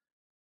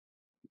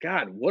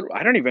God, what,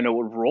 I don't even know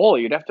what role.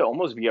 You'd have to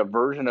almost be a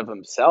version of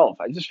himself.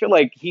 I just feel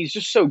like he's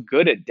just so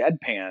good at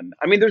deadpan.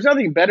 I mean, there's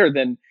nothing better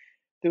than,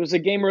 there was a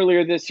game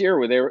earlier this year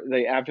where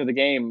they after the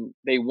game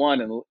they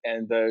won,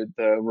 and the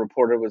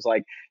reporter was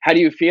like, "How do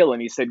you feel?"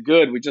 And he said,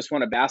 "Good. We just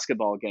won a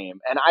basketball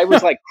game." And I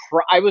was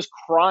I was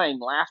crying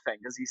laughing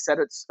because he said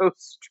it so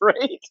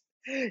straight.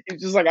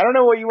 He's just like, I don't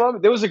know what you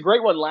want. There was a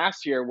great one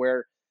last year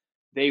where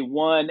they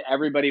won.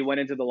 Everybody went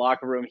into the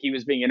locker room. He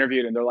was being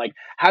interviewed, and they're like,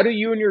 "How do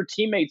you and your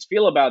teammates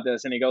feel about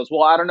this?" And he goes,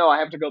 "Well, I don't know. I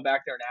have to go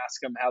back there and ask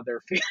them how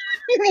they're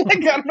feeling."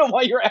 Like, I don't know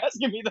why you're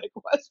asking me that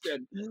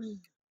question.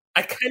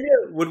 I kind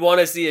of would want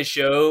to see a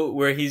show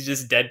where he's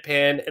just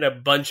deadpan and a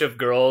bunch of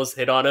girls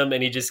hit on him,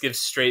 and he just gives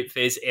straight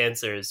face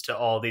answers to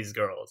all these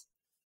girls.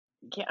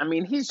 Yeah, I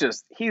mean, he's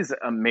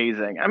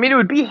amazing. I mean, it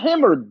would be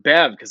him or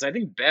Bev, because I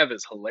think Bev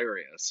is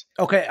hilarious.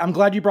 Okay, I'm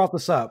glad you brought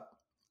this up,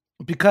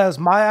 because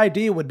my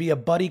idea would be a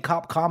buddy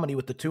cop comedy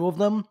with the two of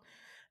them,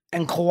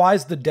 and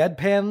Kawhi's the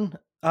deadpan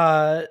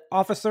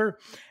officer,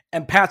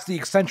 and Pat's the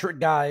eccentric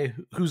guy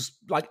who's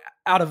like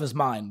out of his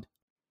mind.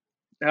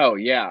 Oh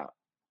yeah,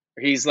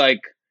 he's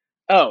like,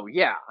 oh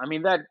yeah. I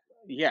mean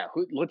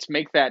let's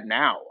make that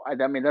now. I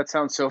mean, that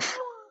sounds so.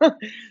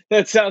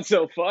 That sounds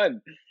so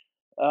fun.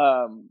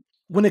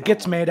 When it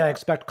gets made, I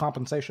expect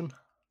compensation.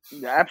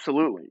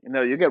 Absolutely.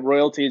 You get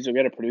royalties, you'll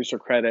get a producer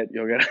credit,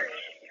 you'll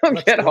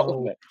get all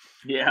of it.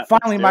 Yeah.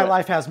 Finally, my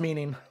life has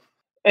meaning.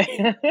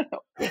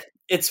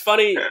 It's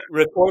funny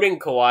recording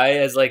Kawhi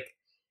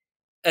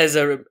as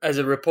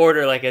a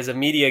reporter, like as a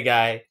media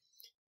guy,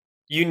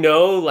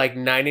 like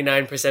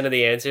 99% of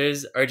the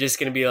answers are just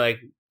going to be like,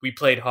 we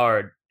played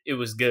hard, it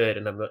was good.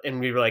 And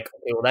we were like,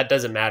 okay, well, that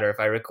doesn't matter if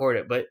I record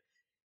it. But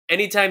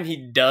anytime he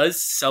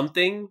does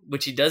something,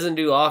 which he doesn't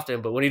do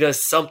often, but when he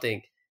does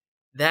something,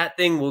 that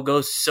thing will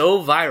go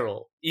so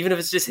viral, even if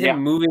it's just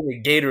him moving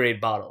a Gatorade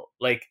bottle.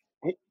 Like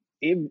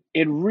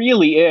it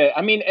really is.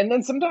 I mean, and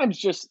then sometimes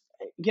just,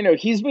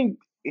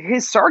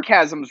 his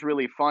sarcasm is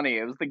really funny.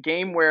 It was the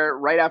game where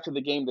right after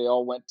the game, they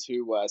all went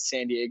to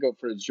San Diego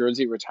for his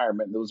jersey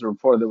retirement. There was a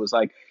reporter that was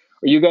like,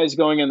 "Are you guys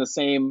going in the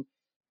same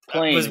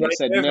plane?" And he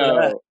said,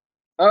 "No."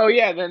 Oh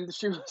yeah. Then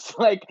she was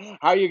like,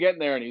 "How are you getting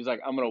there?" And he was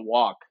like, "I'm going to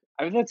walk."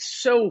 I mean, that's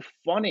so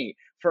funny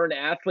for an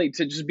athlete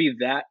to just be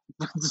that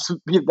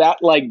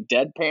like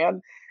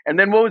deadpan. And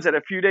then what was it?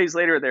 A few days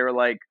later, they were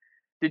like,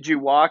 "Did you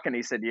walk?" And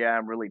he said, "Yeah,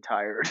 I'm really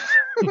tired."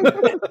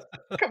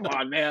 Come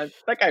on, man.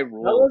 That guy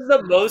rules. That was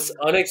the most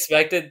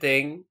unexpected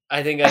thing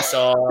I think I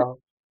saw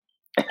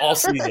all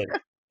season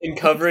in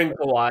covering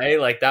Kawhi.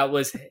 Like, that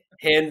was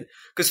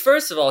because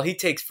first of all, he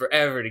takes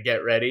forever to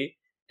get ready.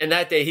 And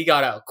that day he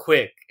got out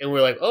quick, and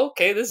we're like, oh,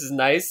 okay, this is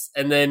nice.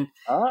 And then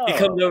he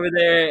comes over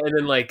there, and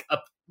then like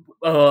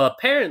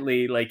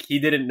apparently, like, he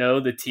didn't know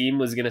the team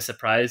was going to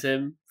surprise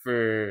him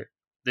for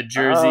the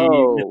jersey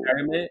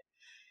retirement.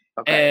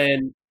 Okay.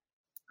 And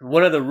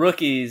one of the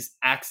rookies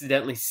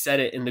accidentally said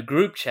it in the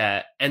group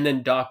chat, and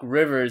then Doc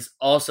Rivers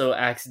also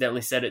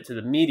accidentally said it to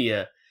the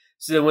media.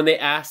 So then when they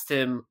asked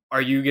him,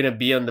 "Are you going to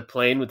be on the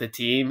plane with the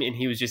team?" and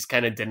he was just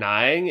kind of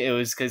denying, it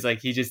was because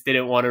like he just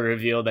didn't want to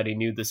reveal that he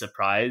knew the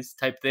surprise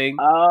type thing.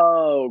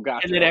 Oh,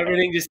 gotcha. And then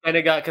everything just kind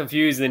of got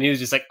confused, and then he was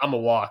just like, "I'm a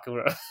walk." It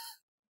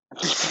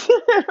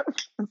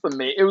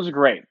was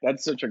great.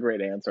 That's such a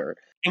great answer.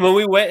 And when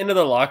we went into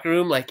the locker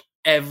room, like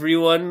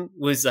everyone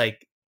was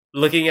like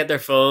looking at their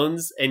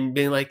phones and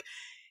being like,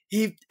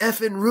 "He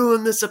effing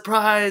ruined the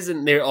surprise,"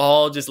 and they're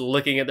all just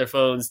looking at their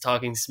phones,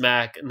 talking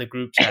smack in the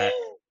group chat.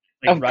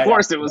 Like, of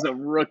course, it was a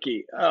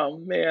rookie. Oh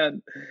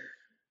man,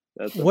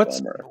 that's a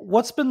bummer.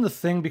 What's been the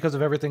thing because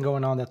of everything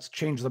going on that's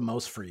changed the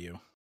most for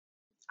you?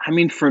 I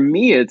mean, for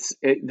me,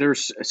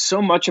 there's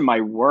so much of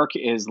my work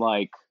is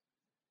like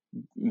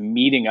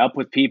meeting up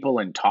with people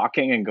and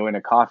talking and going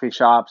to coffee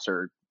shops,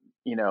 or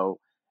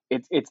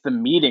it's the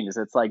meetings.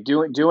 It's like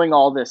doing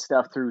all this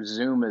stuff through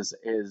Zoom is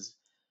it's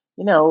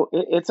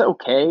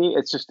okay.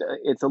 It's just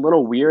it's a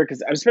little weird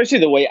because especially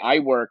the way I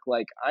work,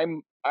 like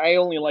I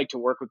only like to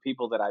work with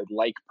people that I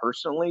like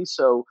personally,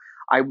 so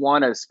I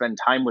want to spend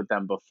time with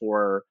them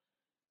before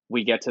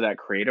we get to that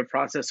creative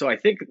process. So I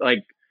think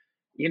like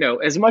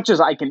as much as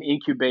I can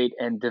incubate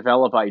and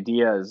develop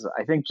ideas,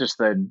 I think just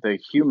the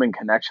human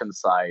connection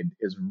side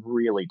is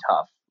really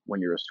tough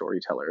when you're a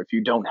storyteller if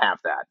you don't have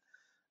that.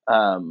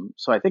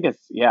 So I think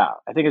it's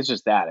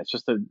just that. It's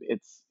just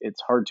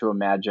it's hard to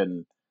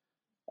imagine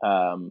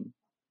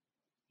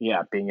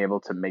being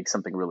able to make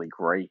something really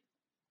great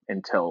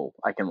until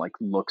I can like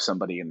look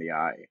somebody in the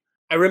eye.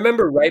 I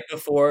remember right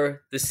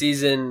before the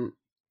season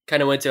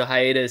kind of went to a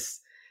hiatus,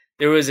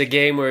 there was a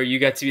game where you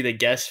got to be the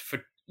guest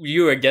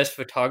you were a guest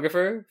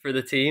photographer for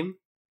the team.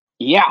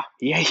 Yeah.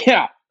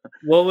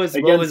 What was that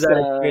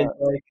experience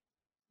like?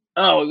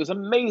 Oh, it was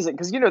amazing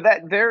because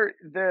that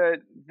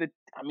the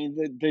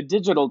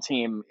digital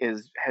team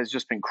has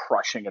just been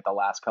crushing it the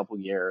last couple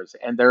of years,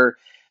 and their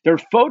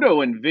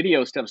photo and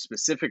video stuff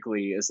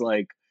specifically is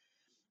like,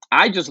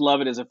 I just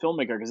love it as a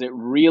filmmaker because it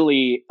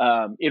really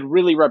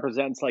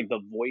represents like the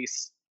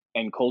voice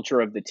and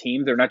culture of the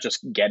team. They're not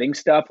just getting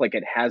stuff, like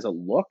it has a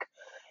look.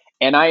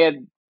 And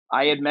I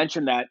had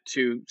mentioned that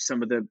to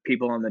some of the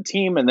people on the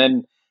team, and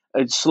then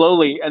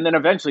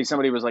eventually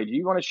somebody was like, "Do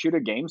you want to shoot a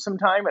game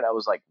sometime?" And I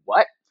was like,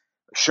 "What?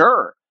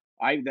 Sure.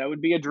 That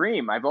would be a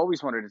dream. I've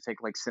always wanted to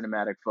take like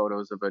cinematic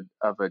photos of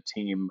a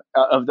team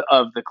of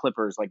the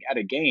Clippers like at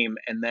a game."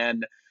 And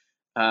then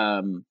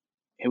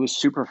it was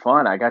super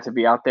fun. I got to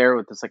be out there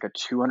with this like a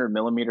 200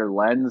 millimeter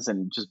lens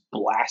and just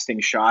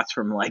blasting shots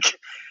from like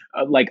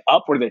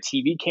up where the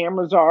TV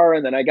cameras are,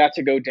 and then I got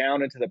to go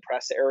down into the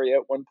press area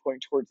at one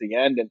point towards the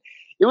end, and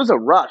it was a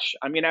rush.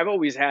 I mean, I've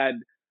always had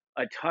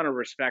a ton of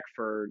respect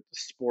for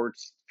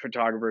sports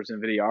photographers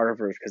and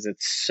videographers because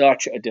it's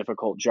such a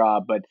difficult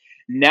job, but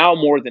now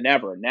more than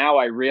ever, now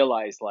I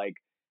realize like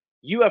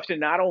you have to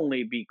not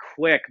only be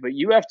quick, but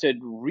you have to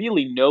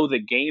really know the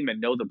game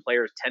and know the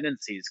player's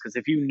tendencies. Because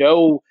if you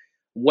know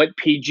what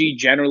PG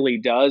generally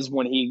does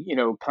when he,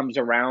 comes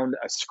around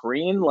a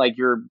screen, like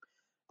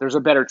there's a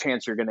better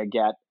chance you're going to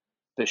get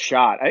the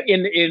shot.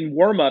 In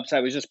warm-ups,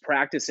 I was just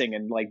practicing,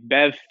 and like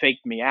Bev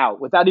faked me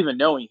out without even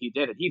knowing he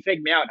did it. He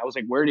faked me out, and I was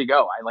like, "Where'd he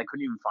go?" I like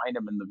couldn't even find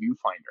him in the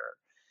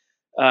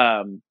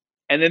viewfinder.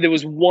 And then there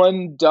was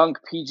one dunk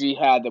PG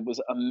had that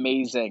was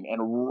amazing,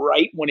 and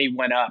right when he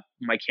went up,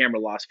 my camera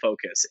lost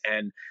focus,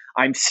 and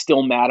I'm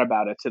still mad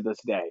about it to this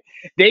day.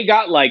 They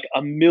got like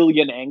a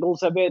million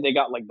angles of it. They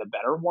got like the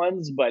better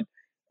ones, but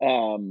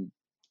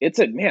it's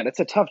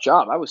a tough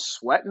job. I was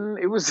sweating.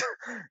 It was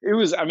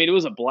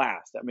a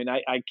blast. I mean,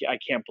 I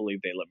can't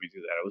believe they let me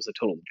do that. It was a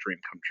total dream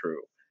come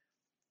true.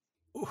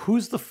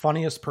 Who's the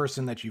funniest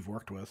person that you've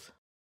worked with?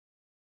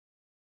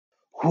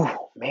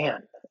 Oh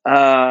man.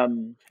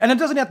 And it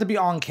doesn't have to be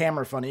on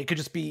camera funny. It could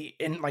just be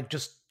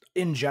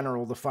in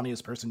general, the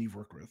funniest person you've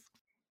worked with.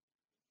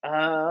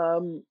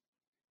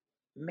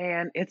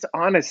 Man, it's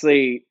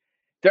honestly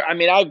there. I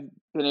mean, I've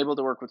been able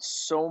to work with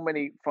so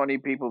many funny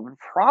people, but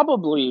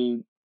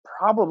probably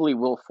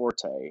Will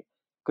Forte,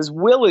 because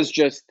Will is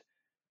just,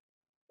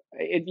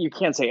 you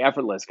can't say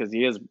effortless because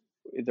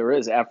there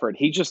is effort.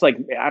 He just like,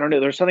 I don't know.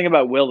 There's something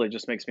about Will that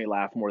just makes me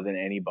laugh more than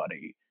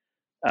anybody.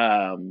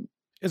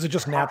 Is it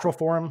just natural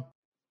for him?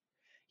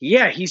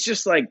 Yeah, he's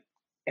just like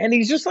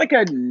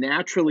a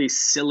naturally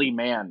silly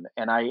man,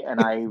 and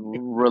I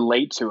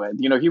relate to it.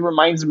 He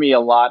reminds me a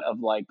lot of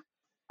like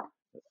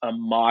a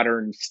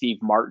modern Steve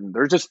Martin.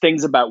 There's just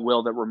things about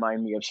Will that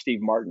remind me of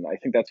Steve Martin. I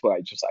think that's what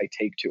I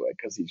take to it,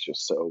 because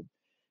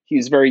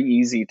he's very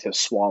easy to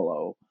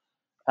swallow.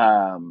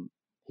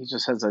 He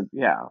just has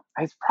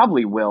I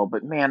probably will,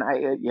 but man,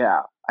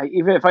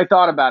 even if I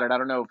thought about it, I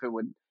don't know if it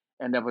would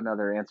end up with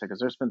another answer, because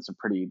there's been some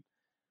pretty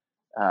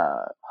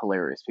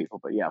hilarious people,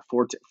 but yeah,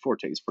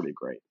 Forte is pretty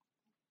great.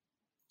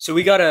 So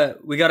we got a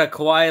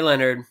Kawhi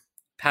Leonard,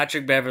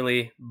 Patrick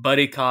Beverley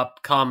buddy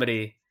cop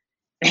comedy.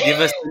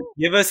 Give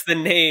us the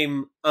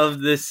name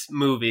of this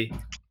movie.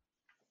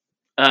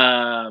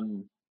 Oh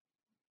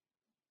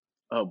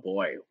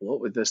boy,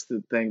 what would this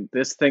thing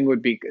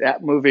would be?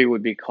 That movie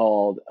would be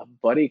called a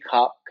buddy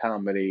cop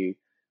comedy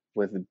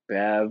with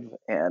Bev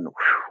and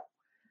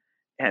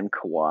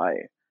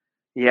Kawhi.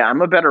 Yeah,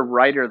 I'm a better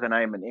writer than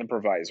I am an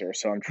improviser,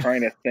 so I'm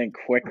trying to think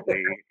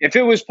quickly. If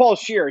it was Paul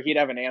Scheer, he'd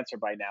have an answer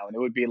by now, and it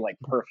would be like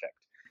perfect.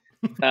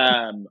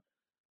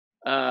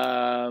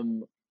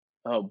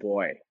 Oh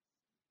boy.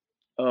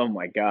 Oh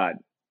my God.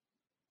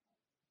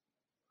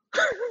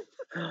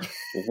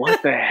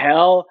 What the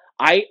hell?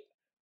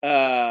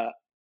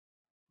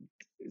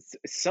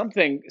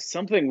 Something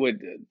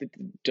would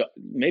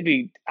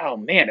maybe, oh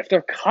man, if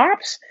they're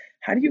cops,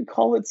 how do you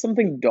call it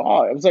something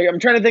dog? I'm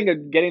trying to think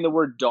of getting the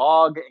word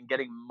dog and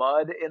getting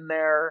mud in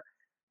there.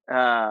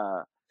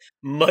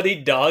 Muddy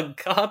dog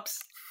cops?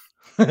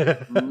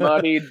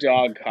 Muddy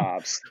dog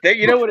cops.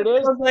 You know what it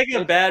is? Sounds like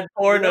a bad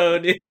porno,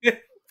 dude.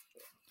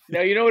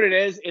 No, you know what it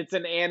is? It's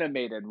an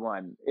animated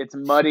one. It's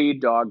Muddy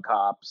Dog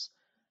Cops,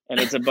 and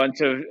it's a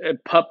bunch of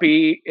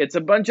it's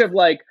a bunch of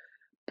like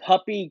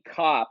puppy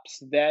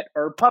cops that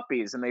are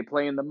puppies, and they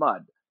play in the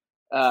mud.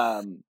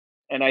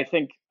 And I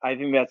think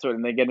that's what,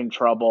 and they get in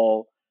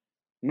trouble.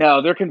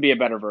 No, there can be a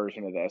better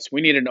version of this.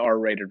 We need an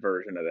R-rated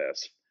version of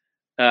this.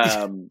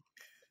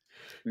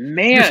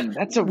 Man,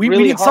 that's a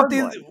really need hard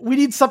something. one. We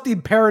need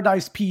something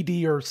Paradise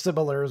PD or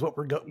similar is what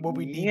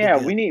we need. Yeah,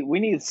 we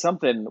need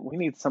something. We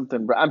need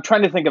something. I'm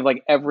trying to think of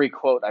like every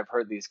quote I've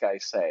heard these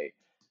guys say.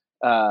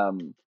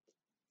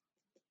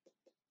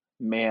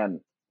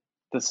 Man,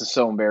 this is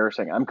so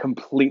embarrassing. I'm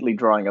completely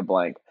drawing a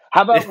blank.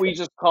 How about we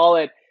just call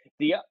it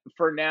the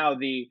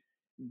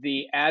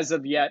as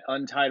of yet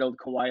untitled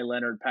Kawhi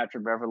Leonard,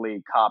 Patrick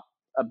Beverley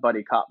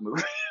buddy cop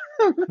movie.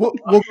 We'll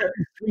get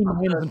 3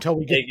 names until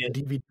we get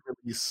the DVD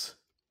release.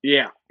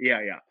 Yeah.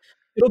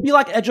 It'll be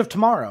like Edge of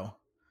Tomorrow,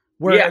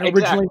 where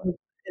exactly.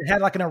 It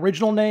had like an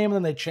original name, and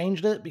then they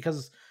changed it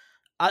because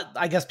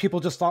I guess people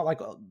just thought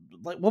like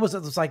what was it?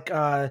 It was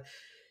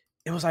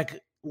like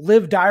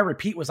Live, Die,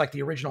 Repeat was like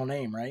the original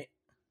name, right?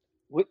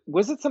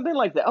 Was it something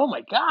like that? Oh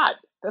my God,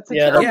 that's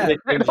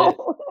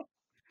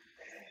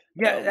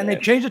and they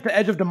changed it to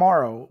Edge of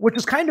Tomorrow, which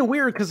is kind of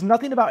weird because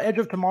nothing about Edge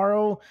of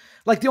Tomorrow,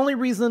 like the only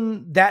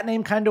reason that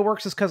name kind of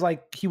works is because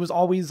like he was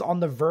always on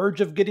the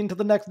verge of getting to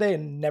the next day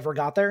and never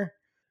got there.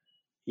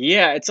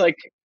 Yeah, it's like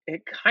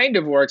it kind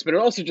of works, but it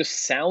also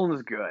just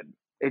sounds good.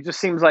 It just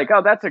seems like,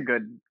 oh, that's a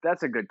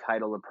good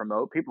title to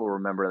promote. People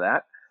remember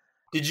that.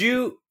 Did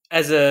you,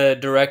 as a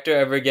director,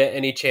 ever get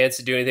any chance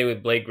to do anything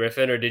with Blake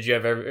Griffin, or did you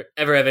ever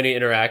have any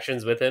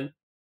interactions with him?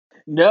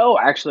 No,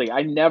 actually,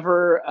 I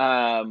never.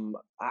 I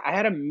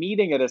had a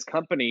meeting at his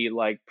company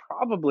like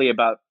probably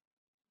about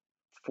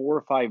 4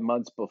 or 5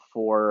 months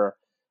before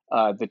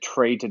the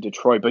trade to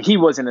Detroit, but he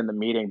wasn't in the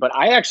meeting. But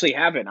I actually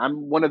haven't.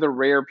 I'm one of the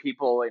rare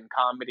people in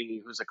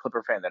comedy who's a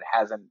Clipper fan that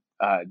hasn't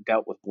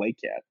dealt with Blake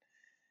yet.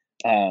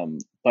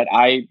 But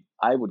I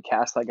would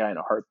cast that guy in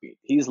a heartbeat.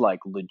 He's like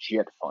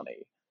legit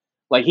funny.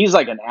 Like he's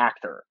like an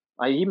actor.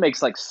 He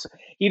makes like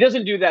he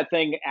doesn't do that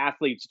thing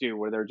athletes do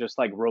where they're just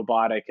like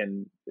robotic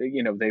and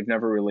they've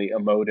never really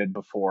emoted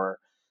before.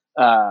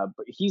 But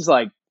he's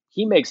like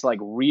he makes like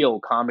real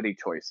comedy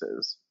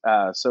choices.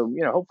 So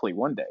hopefully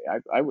one day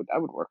I would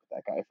work with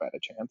that guy if I had a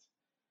chance.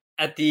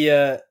 At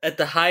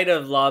the height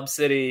of Lob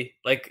City,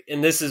 like,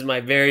 and this is my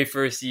very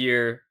first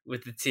year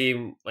with the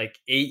team, like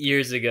 8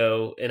 years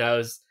ago, and I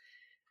was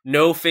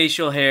no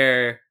facial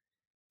hair,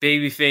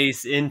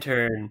 babyface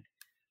intern.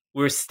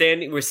 We're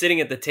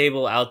sitting at the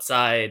table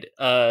outside,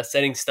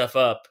 setting stuff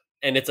up,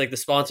 and it's like the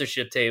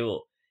sponsorship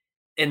table.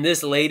 And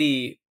this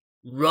lady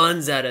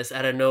runs at us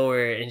out of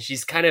nowhere, and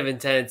she's kind of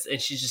intense, and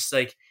she's just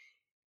like,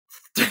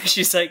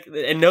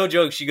 and no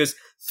joke, she goes,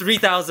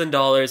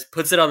 $3,000,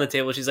 puts it on the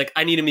table. She's like,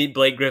 I need to meet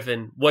Blake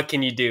Griffin. What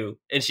can you do?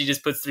 And she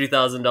just puts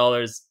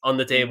 $3,000 on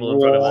the table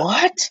in front of us.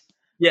 What?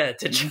 Yeah,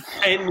 to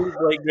try and meet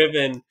Blake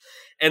Griffin.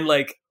 And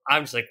like,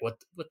 I'm just like, what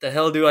the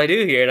hell do I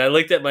do here? And I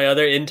looked at my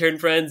other intern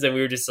friends, and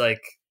we were just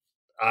like,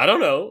 I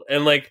don't know.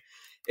 And like,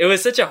 it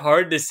was such a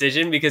hard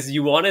decision because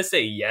you want to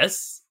say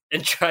yes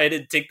and try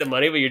to take the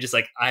money, but you're just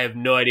like, I have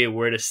no idea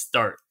where to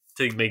start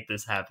to make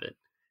this happen.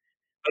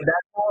 But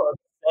that's how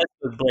obsessed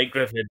with Blake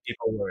Griffin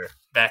people were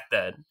back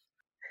then.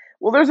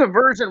 Well, there's a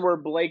version where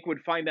Blake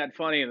would find that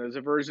funny, and there's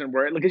a version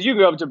where, because you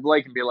go up to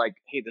Blake and be like,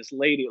 "Hey, this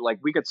lady, like,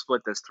 we could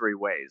split this 3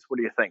 ways. What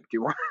do you think? Do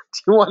you want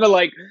to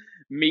like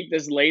meet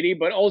this lady?"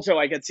 But also,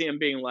 I could see him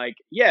being like,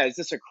 "Yeah, is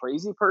this a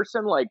crazy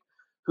person? Like,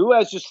 who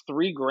has just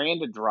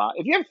 $3,000 to drop?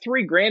 If you have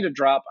 $3,000 to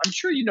drop, I'm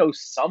sure you know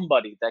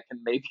somebody that can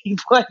maybe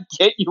like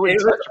get you."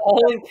 It was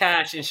all in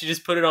cash, and she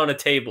just put it on a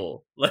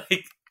table,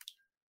 like.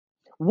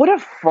 What a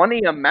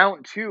funny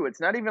amount too. It's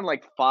not even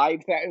like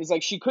 5,000. It was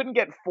like she couldn't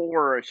get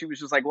 4. She was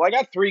just like, "Well, I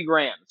got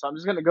 $3,000, so I'm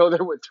just gonna go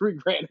there with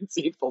 $3,000 and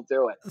see if they'll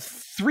do it."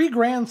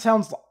 $3,000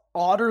 sounds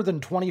odder than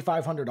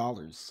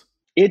 $2,500.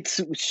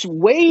 It's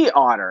way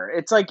odder.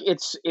 It's like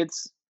it's.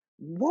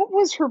 What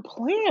was her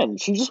plan?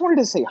 She just wanted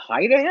to say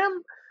hi to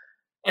him.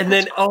 And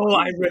then,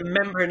 I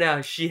remember now.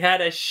 She had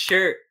a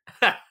shirt.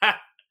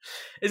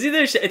 It's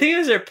either I think it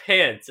was her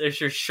pants or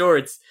her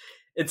shorts.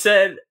 It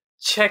said,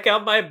 "Check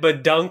out my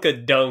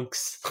Badunka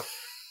Dunks."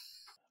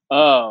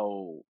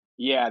 Oh,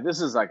 yeah, this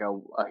is like a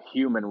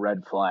human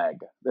red flag.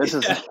 This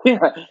is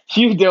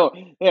you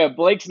don't. Yeah,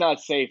 Blake's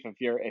not safe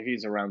if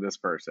he's around this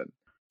person.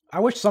 I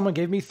wish someone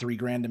gave me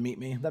 $3,000 to meet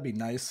me. That'd be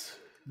nice.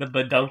 The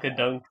Badunka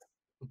Dunks.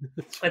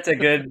 That's a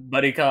good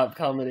buddy cop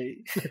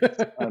comedy.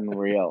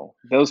 Unreal.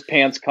 Those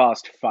pants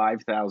cost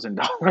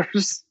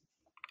 $5,000.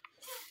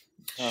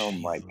 Oh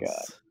my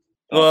god.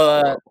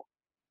 Well,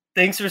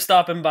 thanks for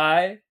stopping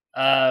by.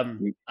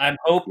 I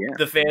hope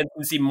the fans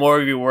can see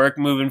more of your work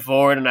moving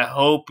forward, and I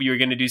hope you're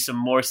going to do some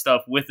more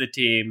stuff with the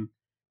team,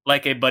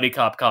 like a buddy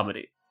cop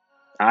comedy.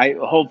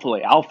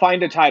 Hopefully I'll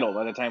find a title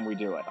by the time we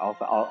do it.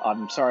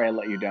 I'm sorry I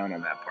let you down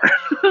on that part.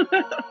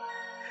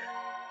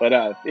 But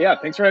yeah,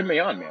 thanks for having me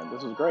on, man.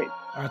 This was great.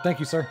 All right, thank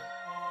you, sir.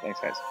 Thanks,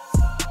 guys.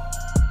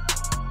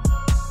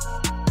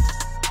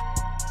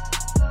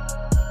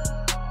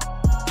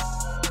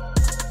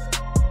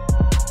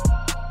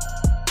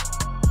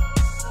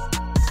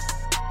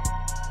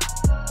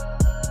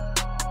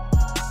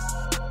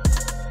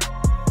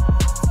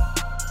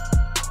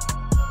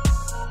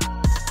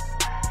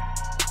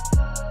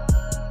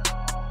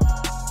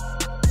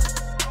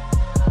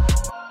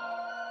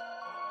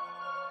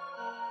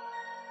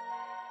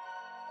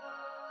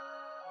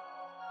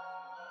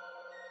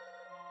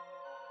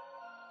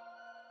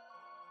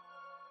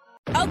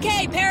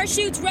 Okay,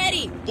 parachutes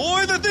ready.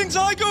 Boy, the things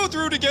I go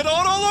through to get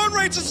auto loan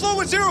rates as low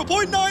as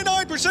 0.99%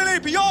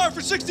 APR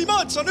for 60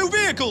 months on new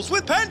vehicles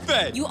with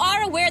PenFed. You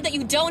are aware that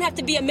you don't have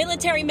to be a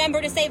military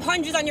member to save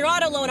hundreds on your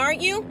auto loan,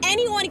 aren't you?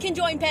 Anyone can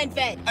join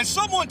PenFed. As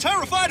someone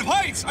terrified of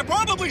heights, I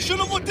probably should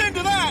have looked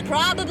into that.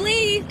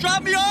 Probably.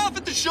 Drop me off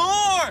at the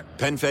shore.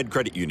 PenFed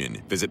Credit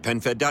Union. Visit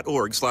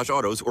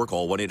PenFed.org/autos or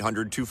call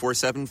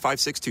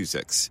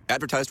 1-800-247-5626.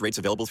 Advertised rates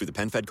available through the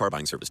PenFed car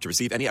buying service. To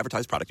receive any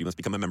advertised product, you must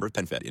become a member of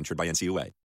PenFed, insured by NCUA.